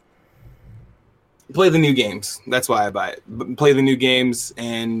console? Play the new games. That's why I buy it. Play the new games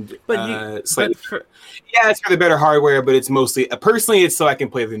and it's for the better hardware, but it's mostly personally it's so I can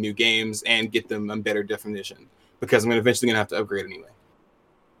play the new games and get them on better definition because I'm eventually gonna have to upgrade anyway.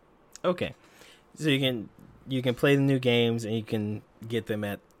 Okay, so you can play the new games and you can get them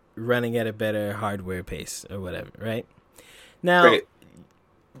at running at a better hardware pace or whatever, right? Now, right.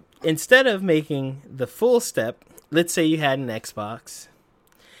 Instead of making the full step, let's say you had an Xbox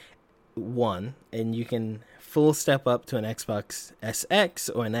One and you can full step up to an Xbox SX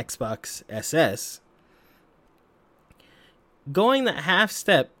or an Xbox SS. Going that half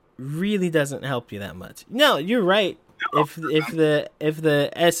step really doesn't help you that much. No, you're right. If the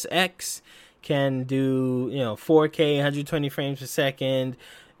SX can do 4K 120 frames per second,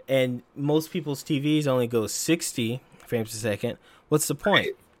 and most people's TVs only go 60 frames per second. What's the point?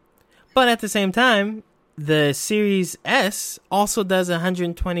 Right. But at the same time, the Series S also does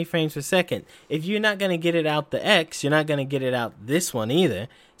 120 frames per second. If you're not going to get it out the X, you're not going to get it out this one either.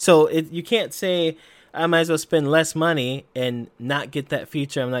 So you can't say, I might as well spend less money and not get that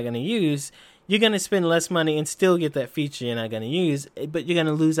feature I'm not going to use. You're going to spend less money and still get that feature you're not going to use, but you're going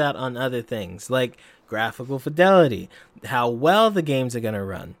to lose out on other things like graphical fidelity, how well the games are going to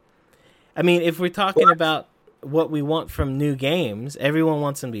run. I mean, if we're talking about what we want from new games, everyone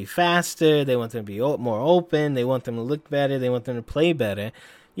wants them to be faster, they want them to be more open, they want them to look better, they want them to play better.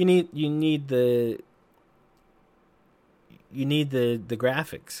 You need the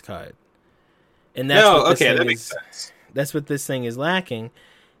graphics card. And that's that makes sense. That's what this thing is lacking,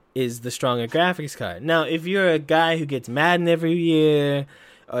 is the stronger graphics card. Now, if you're a guy who gets Madden every year,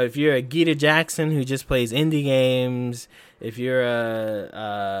 or if you're a Gita Jackson who just plays indie games, if you're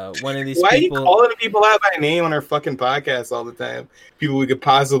one of these Why people... are you calling people out by name on our fucking podcast all the time? People we could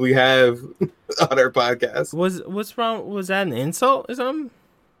possibly have on our podcast. What's wrong? Was that an insult or something?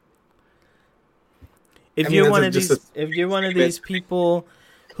 If you're one of these people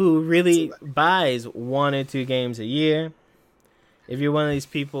who really buys 1 or 2 games a year, if you're one of these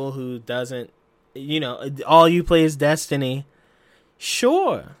people who doesn't, all you play is Destiny,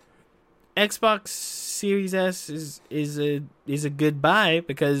 sure, Xbox Series S is a good buy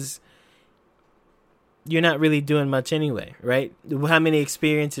because you're not really doing much anyway, right? How many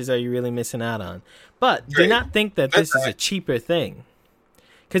experiences are you really missing out on? But do not think that this is a cheaper thing,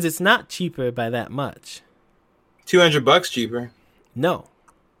 because it's not cheaper by that much. $200 cheaper. No.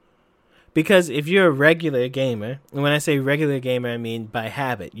 Because if you're a regular gamer, and when I say regular gamer, I mean by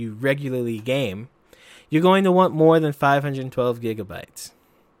habit, you regularly game, you're going to want more than 512 gigabytes.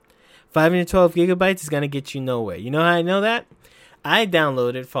 512 gigabytes is going to get you nowhere. You know how I know that? I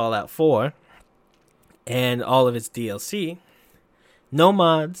downloaded Fallout 4 and all of its DLC. No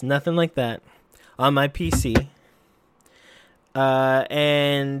mods, nothing like that, on my PC.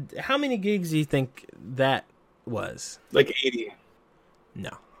 And how many gigs do you think that was? Like 80.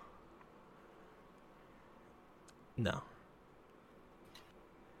 No.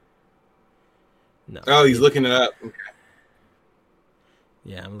 Oh, he's looking it up. Okay.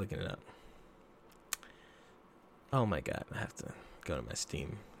 Yeah, I'm looking it up. Oh my god, I have to go to my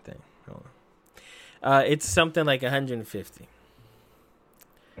Steam thing. Hold on. It's something like 150.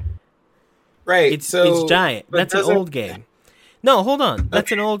 Right. It's giant. That's an old game. No, hold on.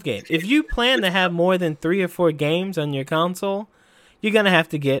 That's an old game. If you plan to have more than 3 or 4 games on your console, you're gonna have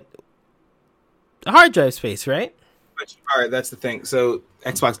to get a hard drive space, right? All right, that's the thing. So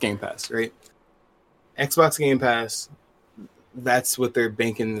Xbox Game Pass, right? Xbox Game Pass, that's what they're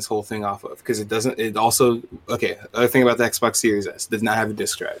banking this whole thing off of, because other thing about the Xbox Series S, does not have a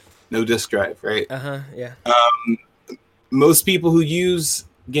disc drive. No disc drive, right? Yeah. Most people who use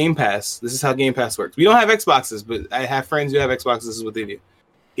Game Pass, this is how Game Pass works. We don't have Xboxes, but I have friends who have Xboxes. This is what they do.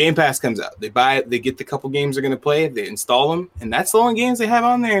 Game Pass comes out. They buy it, they get the couple games they're going to play, they install them, and that's the only games they have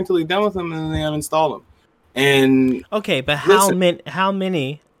on there until they're done with them, and then they uninstall them. And okay, but how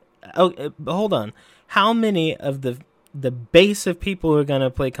many? Oh, hold on. How many of the base of people who are going to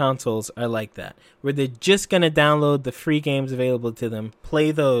play consoles are like that, where they're just going to download the free games available to them,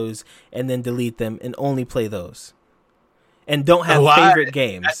 play those, and then delete them and only play those, and don't have favorite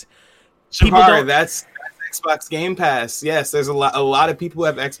games? That's Xbox Game Pass. Yes, there's a lot of people who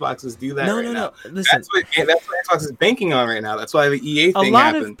have Xboxes do that. No. Listen, that's what Xbox is banking on right now. That's why the EA thing happened. A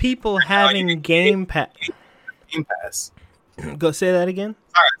lot of people having Game Pass. Game Pass. Go say that again.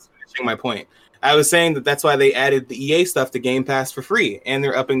 Sorry, I was finishing my point. I was saying that's why they added the EA stuff to Game Pass for free, and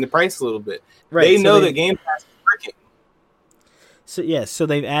they're upping the price a little bit. Right, they know that Game Pass is working. So yes, so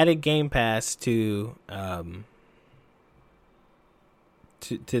they've added Game Pass to the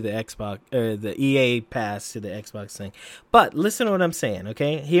Xbox, or the EA Pass to the Xbox thing. But listen to what I'm saying,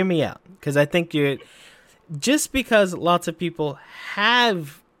 okay? Hear me out, because I think just because lots of people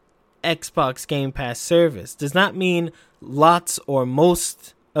have Xbox Game Pass service does not mean lots or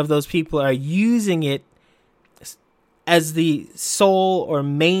most of those people are using it as the sole or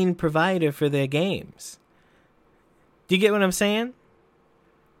main provider for their games. Do you get what I'm saying?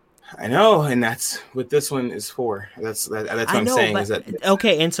 I know, and that's what this one is for. That's what I'm saying. Is that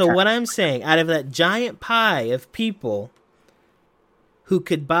okay? And so what I'm saying, out of that giant pie of people who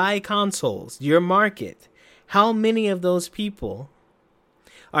could buy consoles, your market, how many of those people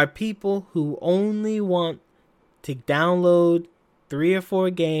are people who only want to download 3 or 4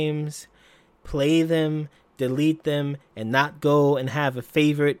 games, play them, delete them, and not go and have a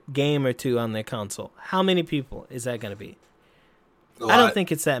favorite game or two on their console? How many people is that going to be? I don't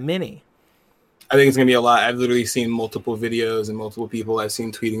think it's that many. I think it's going to be a lot. I've literally seen multiple videos and multiple people I've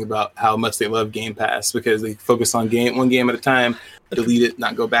seen tweeting about how much they love Game Pass because they focus on one game at a time, delete it,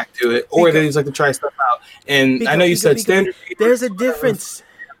 not go back to it, or they just like to try stuff out. And I know you said standard. There's a difference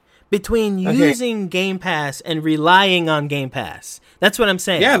between using Game Pass and relying on Game Pass. That's what I'm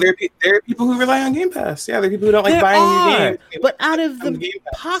saying. Yeah, there are people who rely on Game Pass. Yeah, there are people who don't like buying new games. But out of the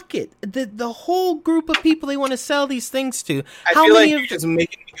pocket, the whole group of people they want to sell these things to, how many like you're just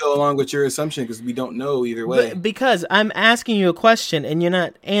making me go along with your assumption because we don't know either way. Because I'm asking you a question and you're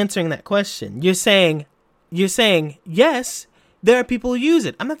not answering that question. You're saying yes, there are people who use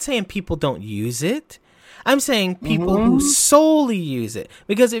it. I'm not saying people don't use it. I'm saying people who solely use it.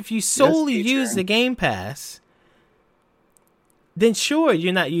 Because if you solely use the Game Pass, then sure,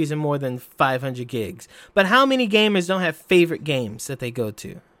 you're not using more than 500 gigs. But how many gamers don't have favorite games that they go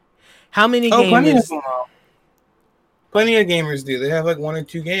to? How many gamers? Plenty of gamers do. They have like 1 or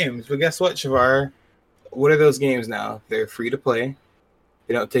 2 games. But guess what, Shavar? What are those games now? They're free to play.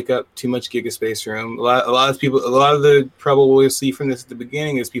 They don't take up too much gigaspace room. A lot of the trouble we'll see from this at the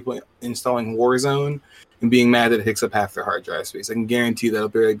beginning is people installing Warzone and being mad that it takes up half their hard drive space. I can guarantee that'll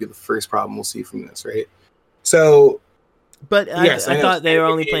be the first problem we'll see from this, right? So... But yes, I thought they were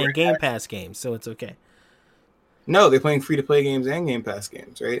only playing Game Pass games, so it's okay. No, they're playing free-to-play games and Game Pass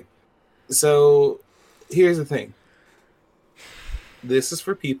games, right? So here's the thing. This is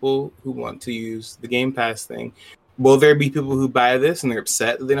for people who want to use the Game Pass thing. Will there be people who buy this and they're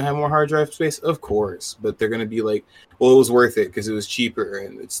upset that they don't have more hard drive space? Of course. But they're going to be like, well, it was worth it because it was cheaper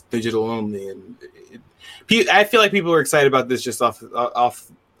and it's digital only. And I feel like people are excited about this just off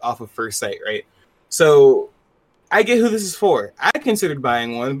of first sight, right? So... I get who this is for. I considered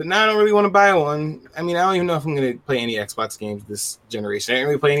buying one, but now I don't really want to buy one. I mean, I don't even know if I'm going to play any Xbox games this generation. I didn't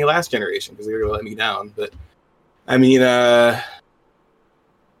really play any last generation because they were going to let me down. But, I mean, no,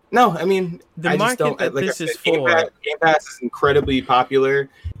 I mean, the market that this is for. Game Pass is incredibly popular,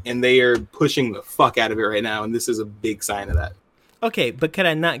 and they are pushing the fuck out of it right now, and this is a big sign of that. Okay, but could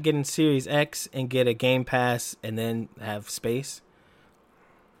I not get in Series X and get a Game Pass and then have space?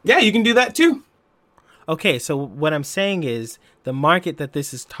 Yeah, you can do that too. Okay, so what I'm saying is the market that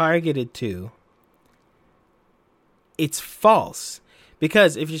this is targeted to, it's false.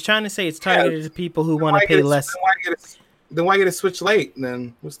 Because if you're trying to say it's targeted to people who want to pay less... Then why get a Switch Lite?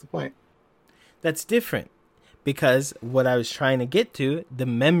 Then what's the point? That's different. Because what I was trying to get to, the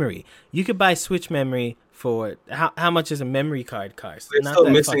memory. You could buy Switch memory for... How much is a memory card cost? They're still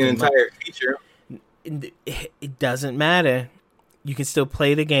missing an entire feature. It doesn't matter. You can still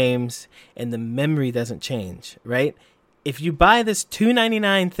play the games, and the memory doesn't change, right? If you buy this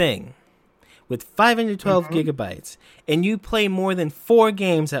 $299 thing with 512 gigabytes, and you play more than 4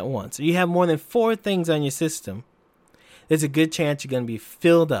 games at once, or you have more than 4 things on your system, there's a good chance you're going to be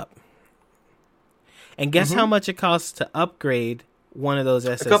filled up. And guess how much it costs to upgrade one of those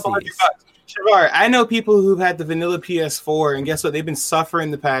SSDs? A couple $100. Shavar, I know people who've had the vanilla PS4, and guess what? They've been suffering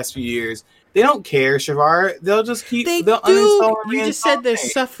the past few years. They don't care, Shavar. They'll just keep. They'll uninstall and You just said they're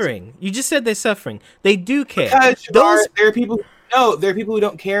suffering. You just said they're suffering. They do care. Because Shavar, there are people. No, there are people who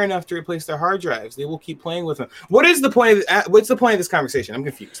don't care enough to replace their hard drives. They will keep playing with them. What's the point of this conversation? I'm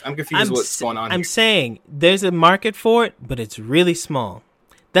confused. What's going on. I'm saying there's a market for it, but it's really small.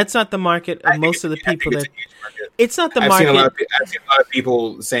 That's not the market of most of the people that. It's not the market. I've seen a lot of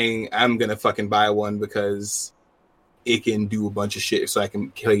people saying I'm gonna fucking buy one because it can do a bunch of shit, so I can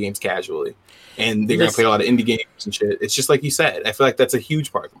play games casually, and they're gonna play a lot of indie games and shit. It's just like you said. I feel like that's a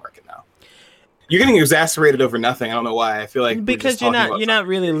huge part of the market now. You're getting exasperated over nothing. I don't know why. I feel like because you're not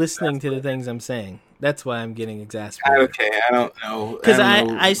really listening to the things I'm saying. That's why I'm getting exasperated. Okay, I don't know. Because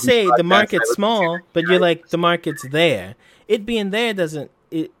I say the market's small, but you're like the market's there. It being there doesn't.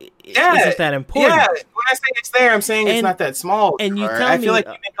 It isn't that important. Yeah, when I say it's there, I'm saying it's not that small. And you tell me, I feel like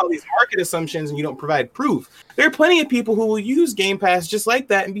you make all these market assumptions and you don't provide proof. There are plenty of people who will use Game Pass just like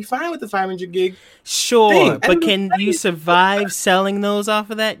that and be fine with the 500 gig. Sure, but can you survive selling those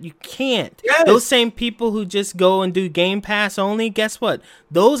off of that? You can't. Yes. Those same people who just go and do Game Pass only, guess what?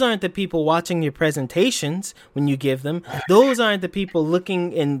 Those aren't the people watching your presentations when you give them. Those aren't the people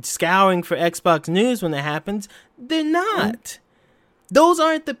looking and scouring for Xbox news when that happens. They're not. Those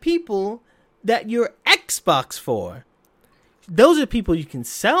aren't the people that you're Xbox for. Those are people you can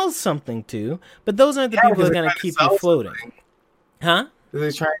sell something to, but those aren't the people that are going to keep you floating. Something. Huh?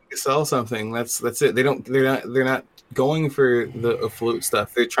 They're trying to sell something. That's it. They're not going for the afloat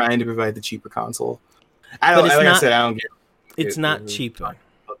stuff. They're trying to provide the cheaper console. I don't get It's not cheaper.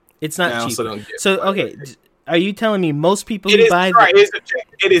 It's not cheaper. Also don't get So okay, Are you telling me most people who buy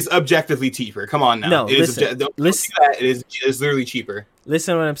it is objectively cheaper? Come on now. No, listen. It is literally cheaper.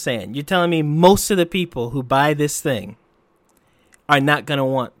 Listen to what I'm saying. You're telling me most of the people who buy this thing are not going to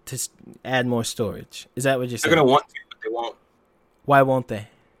want to add more storage. Is that what you're saying? They're going to want to, but they won't. Why won't they?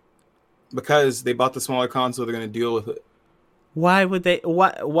 Because they bought the smaller console. They're going to deal with it. Why would they?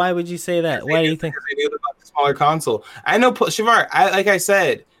 Why would you say that? Why do you think? Because they knew about the smaller console. I know, Shavar. Like I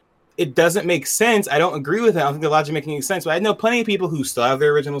said, it doesn't make sense. I don't agree with it. I don't think the logic making any sense. But I know plenty of people who still have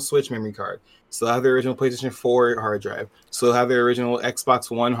their original Switch memory card, still have their original PlayStation 4 hard drive, still have their original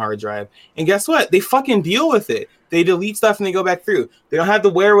Xbox One hard drive. And guess what? They fucking deal with it. They delete stuff and they go back through. They don't have the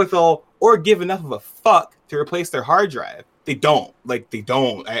wherewithal or give enough of a fuck to replace their hard drive. They don't. They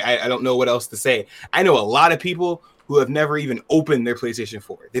don't. I don't know what else to say. I know a lot of people who have never even opened their PlayStation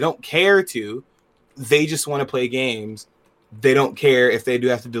 4. They don't care to. They just want to play games. They don't care if they do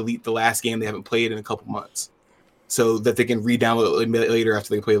have to delete the last game they haven't played in a couple months so that they can re-download it later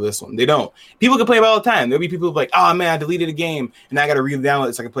after they play this one. They don't. People can play it all the time. There'll be people who are like, oh, man, I deleted a game, and I got to re-download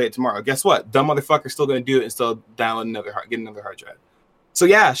it so I can play it tomorrow. Guess what? Dumb motherfucker's still going to do it and still download get another hard drive. So,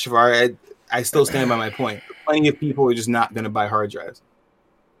 yeah, Shavar, I still stand by my point. Plenty of people are just not going to buy hard drives.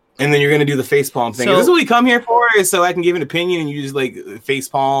 And then you're going to do the facepalm thing. So, is this what we come here for? Is so I can give an opinion and you just like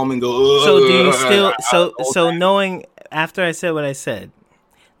facepalm and go. So do you still? So knowing after I said what I said,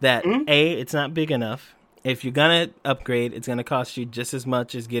 that A, it's not big enough. If you're gonna upgrade, it's gonna cost you just as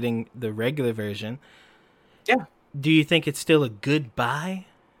much as getting the regular version. Yeah. Do you think it's still a good buy?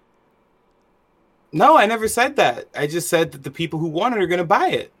 No, I never said that. I just said that the people who want it are gonna buy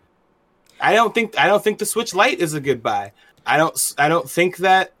it. I don't think the Switch Lite is a good buy. I don't think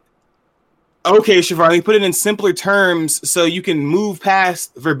that. Okay, Shavar, let me put it in simpler terms so you can move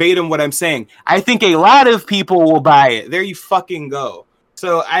past verbatim what I'm saying. I think a lot of people will buy it. There you fucking go.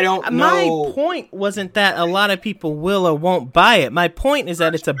 So I don't know. My point wasn't that a lot of people will or won't buy it. My point is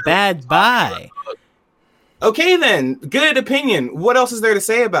that it's a bad buy. Okay, then. Good opinion. What else is there to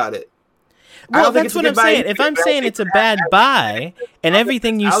say about it? Well, that's what I'm saying. If I'm saying it's a bad buy and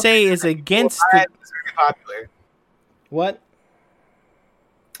everything you say is against the... What?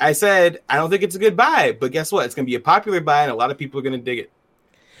 I said, I don't think it's a good buy, but guess what? It's going to be a popular buy, and a lot of people are going to dig it.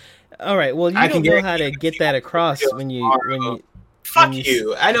 All right. Well, you don't know how to get that across when you. Fuck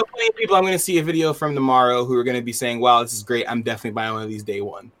you. I know plenty of people I'm going to see a video from tomorrow who are going to be saying, wow, this is great. I'm definitely buying one of these day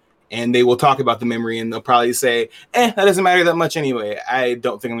one. And they will talk about the memory, and they'll probably say, that doesn't matter that much anyway. I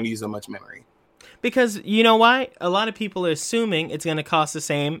don't think I'm going to use that much memory. Because you know why? A lot of people are assuming it's going to cost the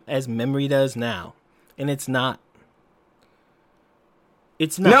same as memory does now. And it's not.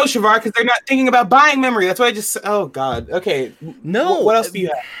 It's not. No, Shavar, because they're not thinking about buying memory. That's why I just... Oh, God. Okay. No. What else do you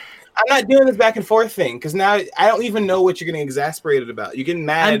have? I'm not doing this back and forth thing, because now I don't even know what you're getting exasperated about. You're getting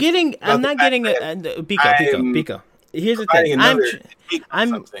mad. I'm not getting... Pico. Here's the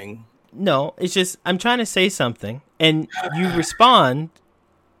thing. No, it's just... I'm trying to say something, and you respond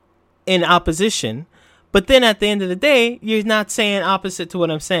in opposition, but then at the end of the day, you're not saying opposite to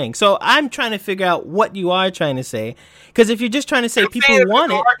what I'm saying. So I'm trying to figure out what you are trying to say. Because if you're just trying to say people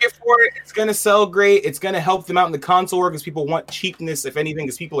want it, market for it, it's going to sell great. It's going to help them out in the console war because people want cheapness, if anything,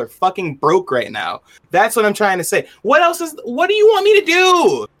 because people are fucking broke right now. That's what I'm trying to say. What do you want me to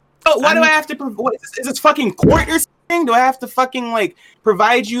do? Why do I have to? Is this fucking court or something? Do I have to fucking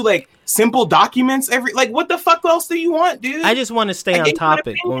provide you simple documents what the fuck else do you want, dude? I just want to stay on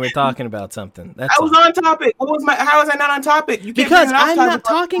topic when we're talking about something. I was on topic. How was I not on topic? Because I'm not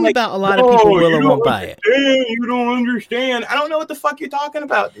talking about a lot of people will or won't buy it. You don't understand. I don't know what the fuck you're talking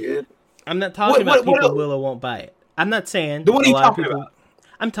about, dude. I'm not talking about people will or won't buy it. I'm not saying what are you talking about?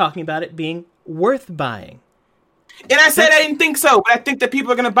 I'm talking about it being worth buying. And I said I didn't think so, but I think that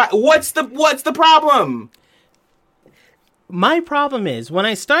people are going to buy. What's the problem? My problem is when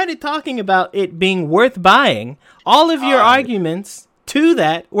I started talking about it being worth buying, all of your arguments to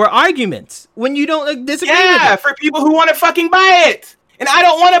that were arguments when you don't disagree with it. Yeah, for people who want to fucking buy it. And I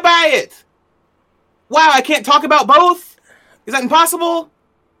don't want to buy it. Wow, I can't talk about both? Is that impossible?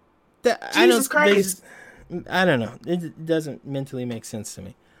 Jesus Christ. I don't know. It doesn't mentally make sense to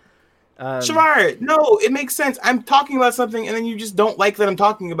me. Shavar, no, it makes sense. I'm talking about something, and then you just don't like that I'm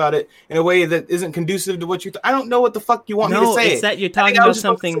talking about it in a way that isn't conducive to what you... I don't know what the fuck you want me to say. No, it's that you're talking about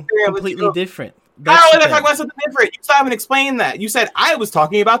something completely different. How was I talking about something different? You still haven't explained that. You said I was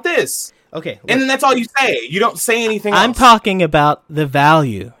talking about this. Okay. And then that's all you say. You don't say anything else. I'm talking about the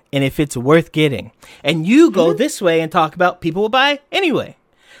value, and if it's worth getting. And you go this way and talk about people will buy anyway.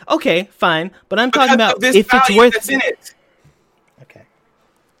 Okay, fine. But I'm talking about if it's worth... That's in it. Okay.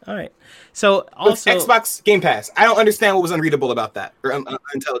 All right. So also Xbox Game Pass. I don't understand what was unreadable about that or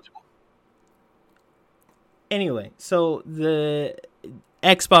unintelligible. Anyway, so the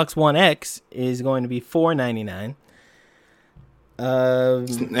Xbox One X is going to be $499.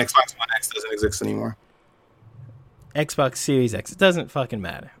 Xbox One X doesn't exist anymore. Xbox Series X. It doesn't fucking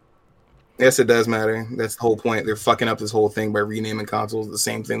matter. Yes, it does matter. That's the whole point. They're fucking up this whole thing by renaming consoles the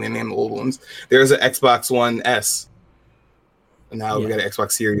same thing they named the old ones. There's an Xbox One S. And now we got an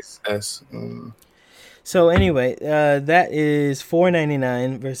Xbox Series S. So anyway, that is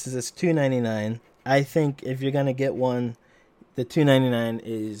 $499 versus this $299. I think if you're gonna get one, the $299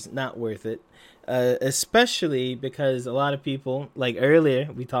 is not worth it, especially because a lot of people, like earlier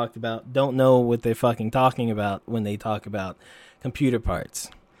we talked about, don't know what they're fucking talking about when they talk about computer parts.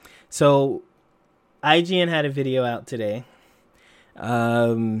 So IGN had a video out today,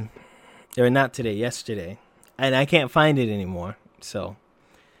 or not today, yesterday, and I can't find it anymore. So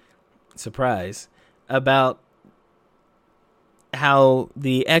surprise, about how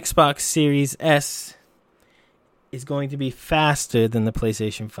the Xbox Series S is going to be faster than the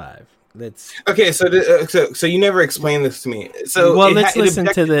PlayStation 5. Okay, so you never explained this to me. So let's listen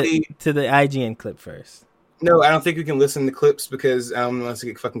to the IGN clip first. No, I don't think we can listen to clips because I don't want to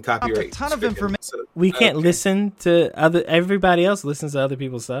get fucking copyright. A ton of information. So, we can't listen to everybody else listens to other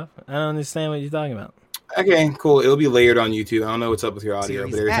people's stuff. I don't understand what you're talking about. Okay, cool. It'll be layered on YouTube. I don't know what's up with your audio,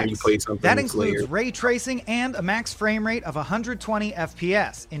 Series but every time X, you play something, that it's includes layered. ray tracing and a max frame rate of 120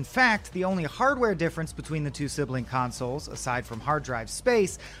 FPS. In fact, the only hardware difference between the two sibling consoles, aside from hard drive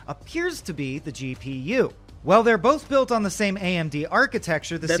space, appears to be the GPU. While they're both built on the same AMD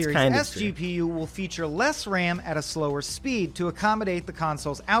architecture, the Series S GPU will feature less RAM at a slower speed to accommodate the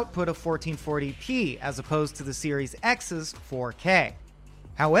console's output of 1440p, as opposed to the Series X's 4K.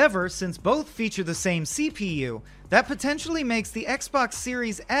 However, since both feature the same CPU, that potentially makes the Xbox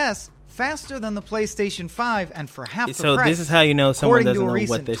Series S faster than the PlayStation 5 and for half the price. So this is how you know someone doesn't know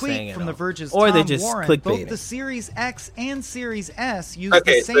what they're saying. According to a recent tweet from The Verge's or Tom they're just Warren, clickbaiting. both the Series X and Series S use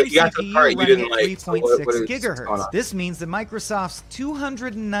Okay, the so same you got the CPU part you running didn't at like, so 3.6 what is going gigahertz. on? This means that Microsoft's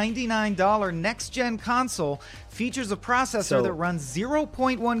 $299 next-gen console features a processor that runs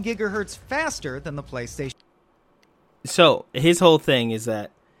 0.1 gigahertz faster than the PlayStation. So his whole thing is that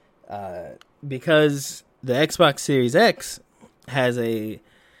because the Xbox Series X has a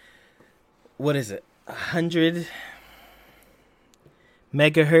 100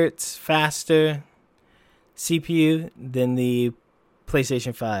 megahertz faster CPU than the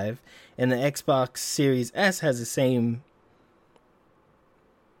PlayStation 5, and the Xbox Series S has the same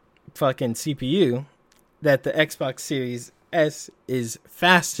fucking CPU, that the Xbox Series S is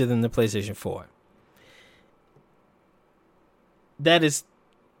faster than the PlayStation 4. That is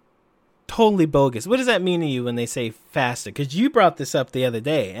totally bogus. What does that mean to you when they say faster? Because you brought this up the other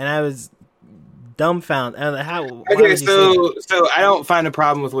day, and I was dumbfounded. Okay, so I don't find a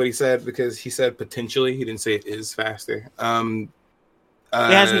problem with what he said because he said potentially. He didn't say it is faster.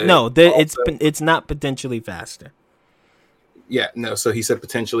 It's not potentially faster. Yeah, no. So he said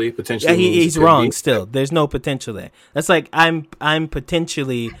potentially. Yeah, he's wrong. Still, there's no potential there. That's like I'm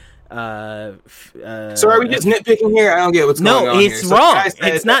potentially. So are we just nitpicking here? I don't get what's going on. No, it's wrong.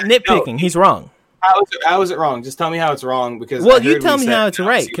 It's not nitpicking. He's wrong. How is it wrong? Just tell me how it's wrong. Because you tell me how it's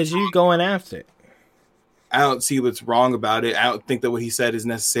right because you're going after it. I don't see what's wrong about it. I don't think that what he said is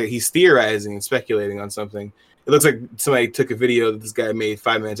necessary. He's theorizing and speculating on something. It looks like somebody took a video that this guy made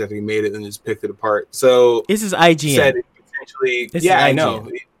 5 minutes after he made it and just picked it apart. So this is IGN. Said it potentially, I know.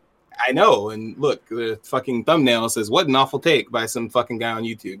 I know, and look, the fucking thumbnail says, what an awful take by some fucking guy on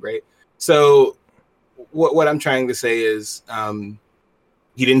YouTube, right? So what I'm trying to say is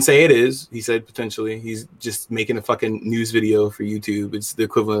he didn't say it is. He said potentially. He's just making a fucking news video for YouTube. It's the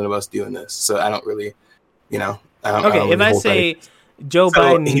equivalent of us doing this. So I don't really, I don't if I say Joe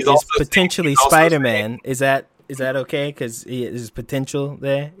Biden is potentially Spider-Man, is that okay? Because there's potential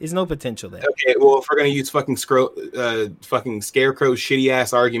there. There's no potential there. Okay, well, if we're gonna use fucking scarecrow shitty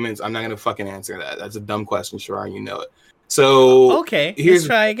ass arguments, I'm not gonna fucking answer that. That's a dumb question, Sharon. You know it. So okay, let's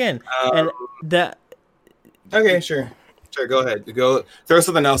try again. Okay, sure. Go ahead. Go throw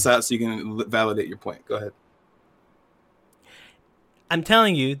something else out so you can validate your point. Go ahead. I'm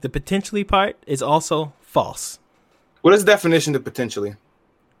telling you, the potentially part is also false. What is the definition of potentially?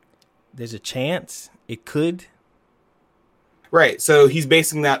 There's a chance it could. Right. So he's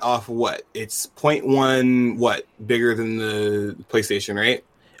basing that off what? It's 0.1 what? Bigger than the PlayStation, right?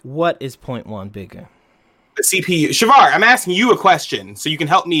 What is 0.1 bigger? The CPU. Shavar, I'm asking you a question so you can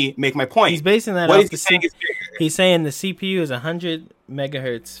help me make my point. He's basing that off he's saying the CPU is 100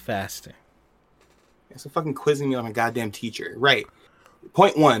 megahertz faster. So fucking quizzing me on a goddamn teacher. Right.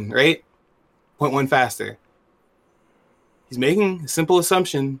 0.1, right? 0.1 faster. He's making a simple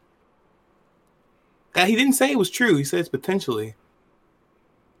assumption He didn't say it was true. He said it's potentially.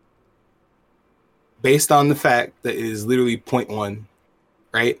 Based on the fact that it is literally 0.1,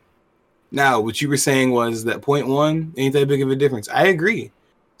 right? Now, what you were saying was that 0.1 ain't that big of a difference. I agree.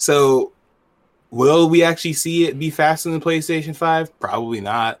 So, will we actually see it be faster than the PlayStation 5? Probably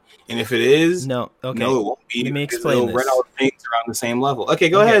not. And if it is, no, it won't be. Let me explain this. Run all the things around the same level. Okay,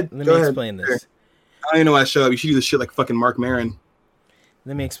 go ahead. Let me explain this. I don't even know why I show up. You should do this shit like fucking Mark Maron.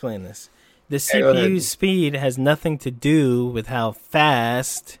 Let me explain this. The CPU speed has nothing to do with how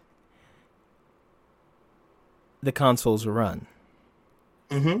fast the consoles run.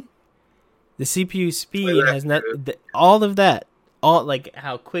 Mm-hmm. The CPU speed has not all of that. All like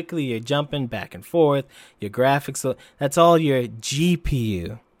how quickly you're jumping back and forth, your graphics. That's all your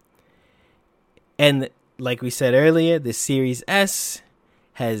GPU. And like we said earlier, the Series S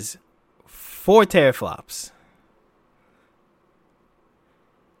has 4 teraflops.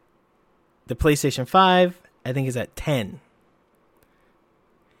 The PlayStation 5, I think, is at 10.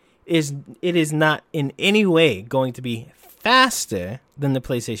 It is not in any way going to be faster than the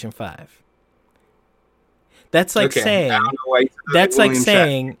PlayStation 5. That's like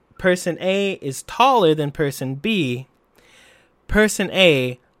saying person A is taller than person B. Person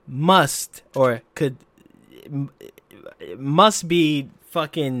A must be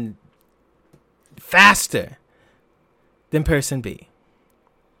fucking faster than person B.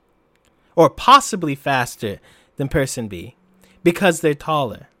 Or possibly faster than person B because they're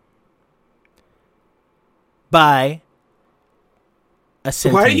taller. By a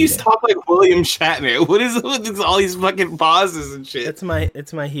centimeter. Why do you talk like William Shatner? What is with all these fucking pauses and shit? It's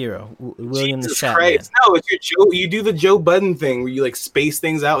my hero, William Jesus Shatner. Christ. No, it's your Joe. You do the Joe Budden thing where you like space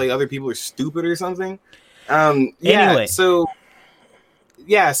things out like other people are stupid or something. Anyway, so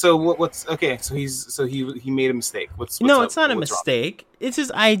what's okay? So he made a mistake. What's no, up? it's not a mistake. Wrong? It's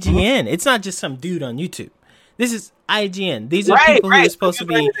just IGN. It's not just some dude on YouTube. This is IGN. These are people who are supposed to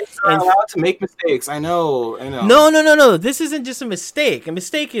be allowed to make mistakes. I know. No. This isn't just a mistake. A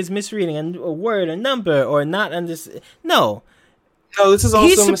mistake is misreading a word, a number, or not understand. No, this is also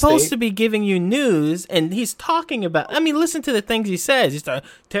he's a mistake. supposed to be giving you news, and he's talking about. I mean, listen to the things he says. He's talking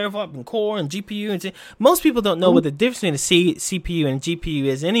teraflop and core and GPU, and most people don't know what the difference between a CPU and GPU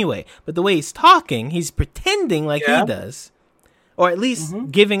is anyway. But the way he's talking, he's pretending like he does, or at least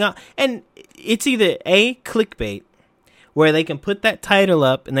giving up. And it's either A, clickbait, where they can put that title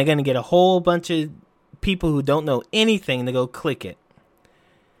up and they're going to get a whole bunch of people who don't know anything to go click it.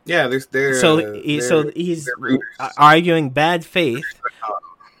 Yeah, so he's arguing bad faith.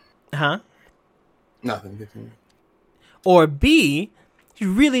 Huh? Nothing. Or B, he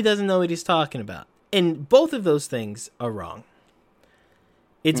really doesn't know what he's talking about. And both of those things are wrong.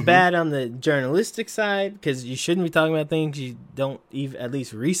 It's bad on the journalistic side because you shouldn't be talking about things you don't even at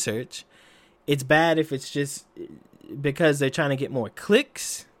least research. It's bad if it's just because they're trying to get more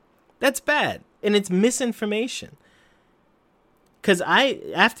clicks. That's bad. And it's misinformation. Because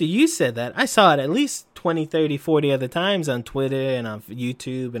after you said that, I saw it at least 20, 30, 40 other times on Twitter and on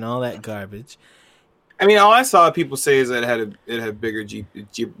YouTube and all that garbage. I mean, all I saw people say is that it had bigger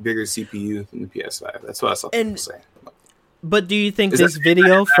bigger CPU than the PS5. That's what I saw people say. But do you think this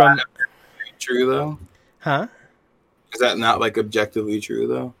video from... true, though? Huh? Is that not, like, objectively true,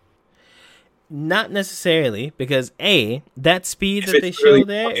 though? Not necessarily, because A, that speed that they show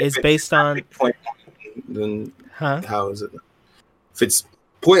there is based on... 0.1, then how is it? If it's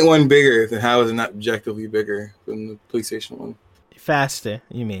 0.1 bigger, then how is it not objectively bigger than the PlayStation 1? Faster,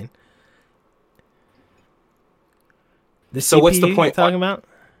 you mean? So CPU what's the point you're talking about?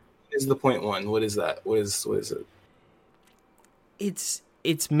 Is the 0.1? What is that? What is it? It's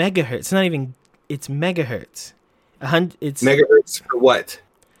megahertz. It's not even. It's megahertz. It's megahertz for what?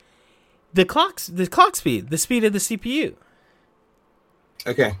 The clock speed, the speed of the CPU.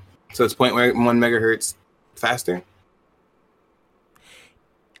 Okay, so it's 0.1 megahertz faster.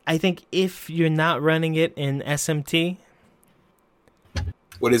 I think if you're not running it in SMT.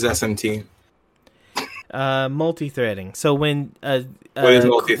 What is SMT? Multi-threading. So when what is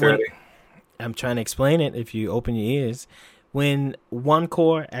multi-threading? I'm trying to explain it. If you open your ears. When one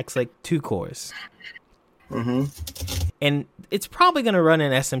core acts like two cores. And it's probably going to run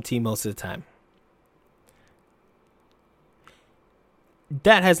in SMT most of the time.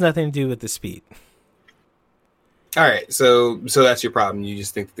 That has nothing to do with the speed. All right, so that's your problem. You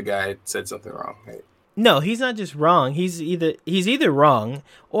just think that the guy said something wrong, right? No, he's not just wrong. He's either wrong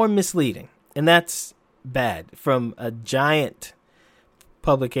or misleading. And that's bad from a giant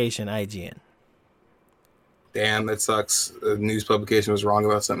publication, IGN. Damn, that sucks. A news publication was wrong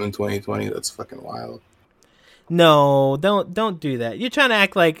about something in 2020. That's fucking wild. No, don't do that. You're trying to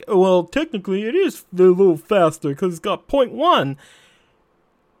act like, well, technically it is a little faster because it's got 0.1.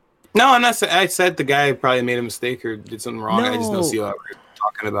 No, I'm not saying. I said the guy probably made a mistake or did something wrong. No. I just don't see how we're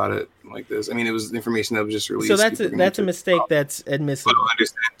talking about it like this. I mean, it was information that was just released. So that's a mistake that's admissible. I don't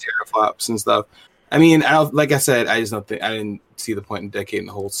understand teraflops and stuff. I mean, like I said, I just don't think I didn't see the point in dedicating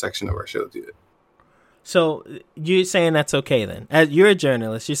the whole section of our show to it. So you're saying that's okay then? You're a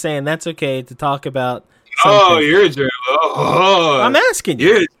journalist. You're saying that's okay to talk about something. Oh, you're a journalist. Oh, I'm asking you.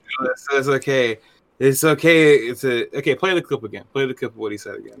 You're a journalist. That's okay. It's okay. Okay. Play the clip again. Play the clip of what he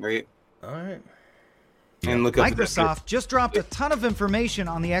said again, right? All right. And look up Microsoft just dropped a ton of information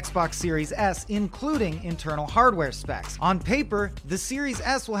on the Xbox Series S, including internal hardware specs. On paper, the Series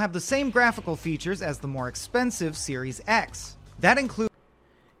S will have the same graphical features as the more expensive Series X. That includes...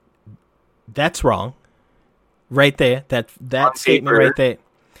 That's wrong. Right there. That statement paper. right there.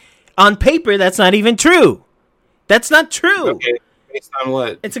 On paper, that's not even true. That's not true. Okay. Based on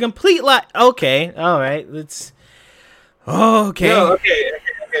what? It's a complete lie. Okay. All right. Let's... Oh, okay. No,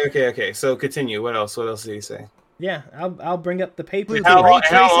 okay. So continue. What else? What else did he say? Yeah, I'll bring up the paper. Ray how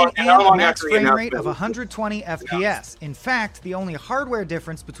tracing and long a max after the frame rate of announcement? 120 FPS. In fact, the only hardware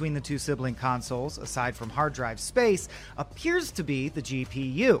difference between the two sibling consoles, aside from hard drive space, appears to be the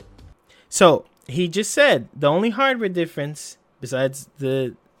GPU. So he just said the only hardware difference, besides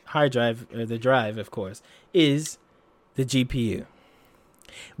the hard drive or the drive, of course, is the GPU.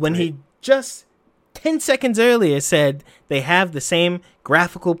 When he just 10 seconds earlier said they have the same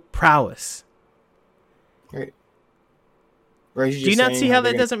graphical prowess. Right. Do you not see how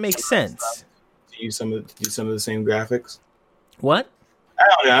that doesn't make sense? To use some of the same graphics. What? I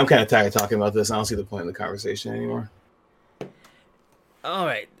don't know. I'm kind of tired of talking about this. I don't see the point in the conversation anymore. All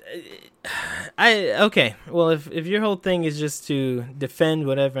right. Okay. Well, if your whole thing is just to defend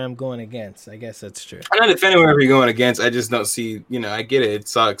whatever I'm going against, I guess that's true. I'm not defending whatever you're going against. I just don't see. I get it. It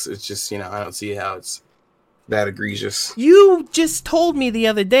sucks. It's just I don't see how it's that egregious. You just told me the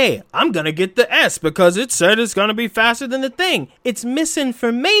other day, I'm going to get the S because it said it's going to be faster than the thing. It's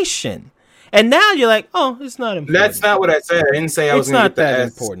misinformation. And now you're like, oh, it's not important. That's not what I said. I didn't say I was going to get the that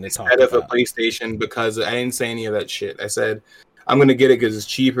S important to talk instead of a about. PlayStation because I didn't say any of that shit. I said I'm going to get it because it's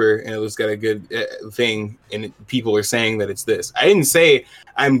cheaper and it's got a good thing and people are saying that it's this. I didn't say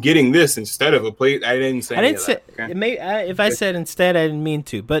I'm getting this instead of a plate. I didn't say any of that. Okay? If I said instead, I didn't mean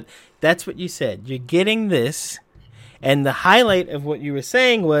to, but that's what you said. You're getting this, and the highlight of what you were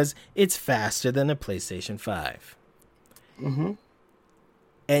saying was it's faster than a PlayStation 5. Mm-hmm.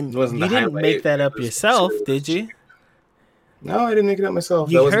 And you didn't make that up yourself, did you? No, I didn't make it up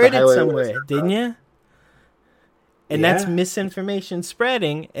myself. You heard it somewhere, didn't you? And that's misinformation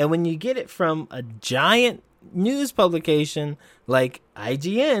spreading. And when you get it from a giant news publication like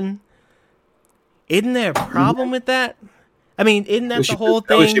IGN, isn't there a problem with that? I mean, isn't that the whole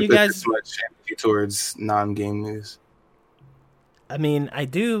thing? You guys towards non-game news. I mean, I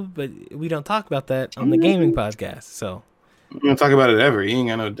do, but we don't talk about that on the gaming podcast. So I'm gonna talk about it ever. You ain't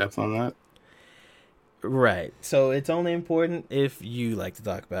got no depth on that. Right. So it's only important if you like to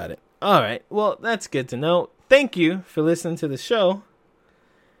talk about it. All right. Well, that's good to know. Thank you for listening to the show.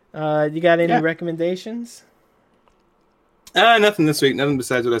 You got any recommendations? Nothing this week. Nothing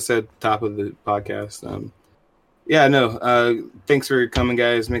besides what I said top of the podcast. Thanks for coming,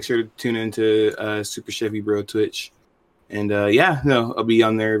 guys. Make sure to tune into Super Chevy Bro Twitch. And I'll be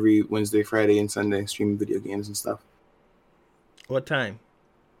on there every Wednesday, Friday, and Sunday streaming video games and stuff. What time?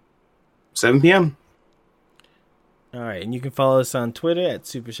 7 p.m. All right, and you can follow us on Twitter at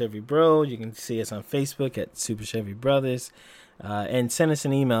Super Chevy Bro. You can see us on Facebook at Super Chevy Brothers, and send us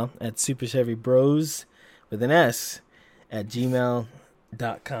an email at superchevybros with an S at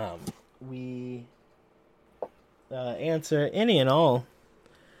gmail.com. We answer any and all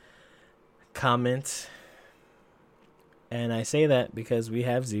comments, and I say that because we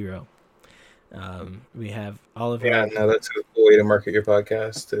have 0. We have all of our... no, that's a cool way to market your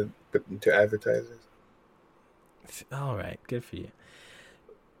podcast to advertisers. All right, good for you.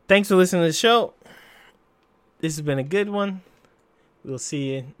 Thanks for listening to the show. This has been a good one. We'll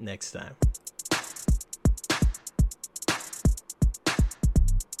see you next time.